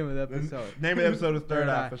 That's the name of the episode. Name of the episode is Third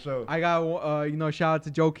Eye for sure. I got, shout out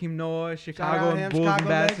to Joakim Noah, Chicago and Bulls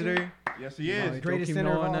ambassador. Legend. Yes, he is. Greatest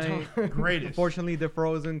center of all time. Greatest. Unfortunately, the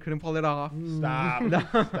Frozen couldn't pull it off. Stop.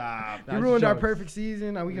 You ruined our perfect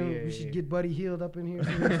season. We should get Buddy Hield up in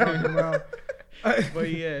here. But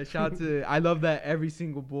yeah, shout out to I love that every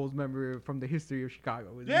single Bulls member from the history of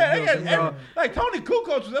Chicago. Like Tony Kukoc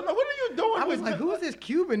was. I'm like, what are you doing? I was like, who's this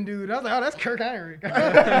Cuban dude? I was like, oh, that's Kirk Heinrich.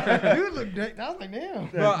 Dude looked. I was like, damn.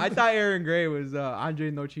 Bro, I thought Aaron Gray was Andre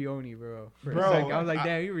Nocioni, bro. I was like,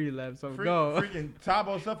 damn, he really left. So go. Freaking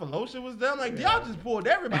Thabo Sefolosha was there. I'm like, y'all just pulled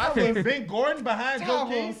everybody. I was Ben Gordon behind Joe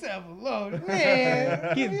King. Thabo Sefolosha,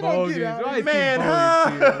 man. Get bogus, man,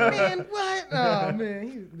 man, what? Oh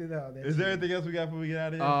man, is there anything else we got before we get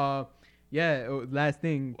out of here? Last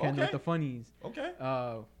thing, Ken, with the funnies. Okay.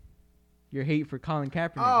 Your hate for Colin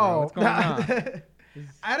Kaepernick, bro. What's going on?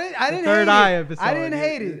 I didn't Third Eye episode. I didn't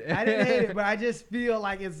hate it, but I just feel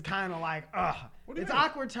like it's kind of like, it's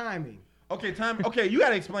awkward timing. Okay, timing. Okay, you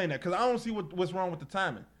gotta explain that because I don't see what's wrong with the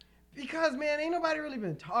timing. Because man, ain't nobody really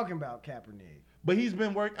been talking about Kaepernick. But he's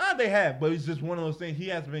been working. They have, but it's just one of those things. He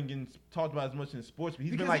hasn't been getting talked about as much in sports. But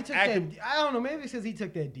he's been like active. I don't know. Maybe it's because he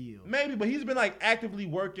took that deal. Maybe, but he's been like actively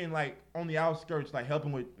working like on the outskirts, like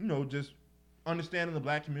helping with just understanding the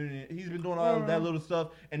black community. He's been doing all of that little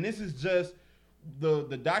stuff. And this is just the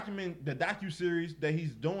docu-series that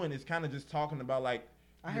he's doing is kind of just talking about like.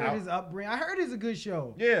 I heard his upbringing. I heard it's a good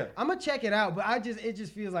show. Yeah, I'm gonna check it out, but it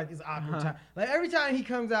just feels like it's awkward time. Like every time he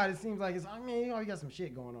comes out, it seems like it's. He got some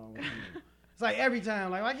shit going on with him. It's like every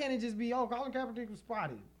time, like why can't it just be Colin Kaepernick was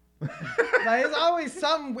spotted? Like it's always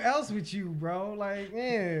something else with you, bro. Like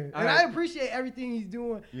man, and I appreciate everything he's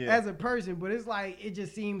doing as a person, but it's like it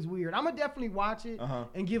just seems weird. I'm gonna definitely watch it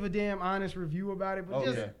and give a damn honest review about it. But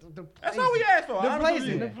that's all we asked for. The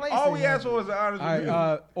placing. All we asked for was an honest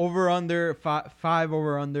review. Over under 5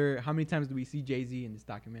 over under. How many times do we see Jay-Z in this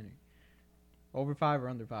documentary? Over 5 or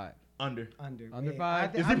under 5? Under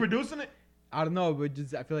 5. Is he producing it? I don't know, but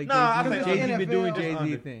just I feel like Jay-Z been doing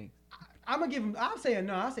Jay-Z thing. I'm gonna give him. I'll say a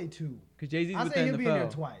no. I'll say 2. Because Jay-Z's with the NFL. I'll say he'll be in there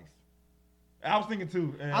twice. I was thinking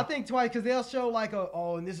 2. I think twice because they'll show like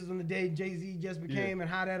and this is on the day Jay-Z just became and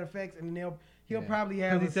how that affects, and he'll probably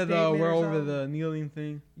have. Because he said we're over the kneeling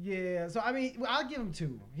thing. Yeah, so I mean, I'll give him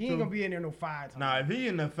 2. He ain't gonna be in there no 5 times. Nah, if he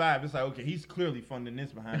in the 5, it's like okay, he's clearly funding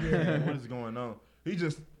this behind him. What is going on? He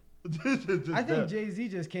just. I think Jay-Z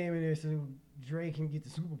just came in there to Drake can get the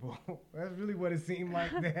Super Bowl. That's really what it seemed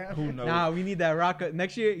like there. Who knows? Nah, we need that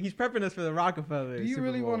next year. He's prepping us for the Rockefeller. Do you Super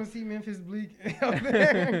really Bowl. want to see Memphis Bleak up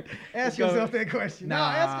there? Ask yourself that question.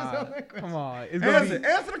 Nah, Ask yourself that question. Come on. It's gonna be,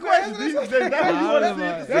 Answer the question. That's what you want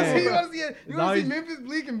to see. That's Yeah. who you want to see. You want to see Memphis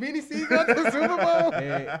Bleak and Benny Siegel at the Super Bowl?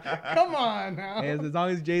 Hey, Come on now. as long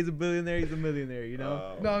as Jay's a billionaire, he's a millionaire, you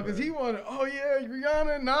know? No, because he wanted,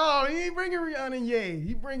 Rihanna. No, he ain't bringing Rihanna and Ye.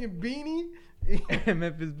 He bringing Beanie And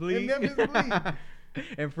Memphis Bleak. and Memphis Bleak.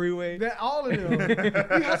 And Freeway. All of them.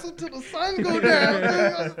 He hustled till the sun go down.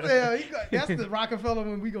 That's the Rockefeller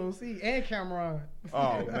one we gonna see. And Cameron.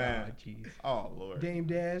 Oh man. Jeez. Oh Lord. Dame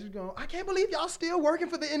Dash is going, I can't believe y'all still working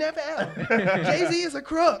for the NFL. Jay-Z is a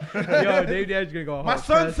crook. Yo, Dave Dash gonna go. My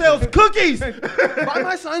son sells cookies. Buy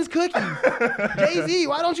my son's cookies. Jay-Z,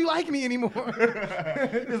 why don't you like me anymore?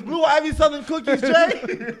 Is Blue Ivy selling cookies, Jay?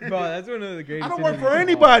 Bro, that's one of the greatest. I don't work interviews for of all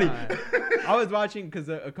anybody. time. I was watching because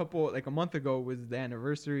a month ago was the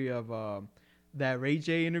anniversary of that Ray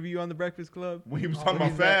J interview on the Breakfast Club. When he was talking When about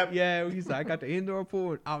he's like- Fab. yeah, he's like, I got the indoor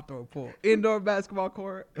pool and outdoor pool. Indoor basketball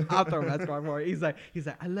court, outdoor basketball court. He's like,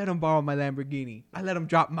 I let him borrow my Lamborghini. I let him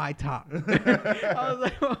drop my top. I was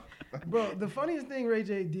like, well, Bro, the funniest thing Ray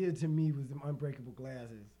J did to me was them unbreakable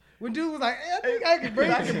glasses. When dude was like, hey, I think I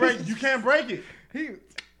can break it. You can't break it. He,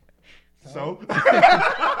 So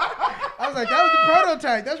I was like, that was the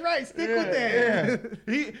prototype. That's right. Stick with that.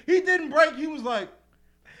 Yeah. He didn't break. He was like,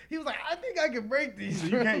 He was like, I think I can break these. you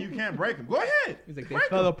can't break them. Go ahead. he's like, they Break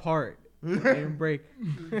fell 'em. apart. They didn't break.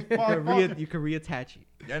 You can reattach it.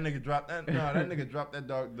 That nigga dropped that. No, that nigga dropped that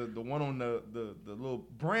dog. The one on the little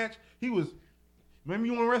branch. He was. Maybe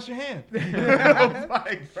you want to rest your hand. I was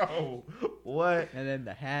like, bro, what? And then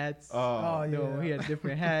the hats. Oh, yeah. No, he had a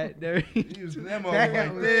different hat. He was that motherfucker That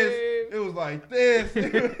like was this. lame. It was like this.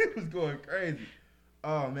 It was going crazy.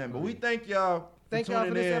 Oh man, but we thank y'all. Thank y'all for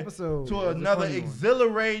tuning this in episode. to It was a another funny one.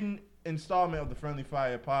 exhilarating installment of the Friendly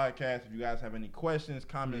Fire podcast. If you guys have any questions,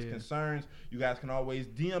 comments, Yeah. concerns, you guys can always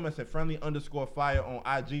DM us at friendly_fire on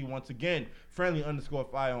IG. Once again,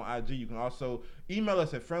 friendly_fire on IG. You can also email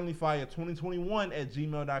us at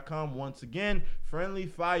friendlyfire2021@gmail.com. Once again,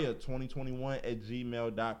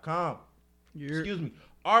 friendlyfire2021@gmail.com. Excuse me.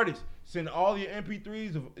 Artists, send all your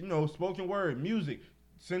MP3s of spoken word, music.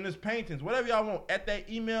 Send us paintings, whatever y'all want at that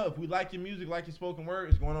email. If we like your music, like your spoken word,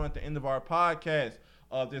 it's going on at the end of our podcast.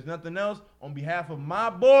 If there's nothing else, on behalf of my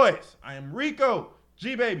boys, I am Rico,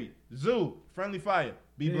 G Baby, Zoo, Friendly Fire.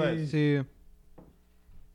 Be blessed. See you.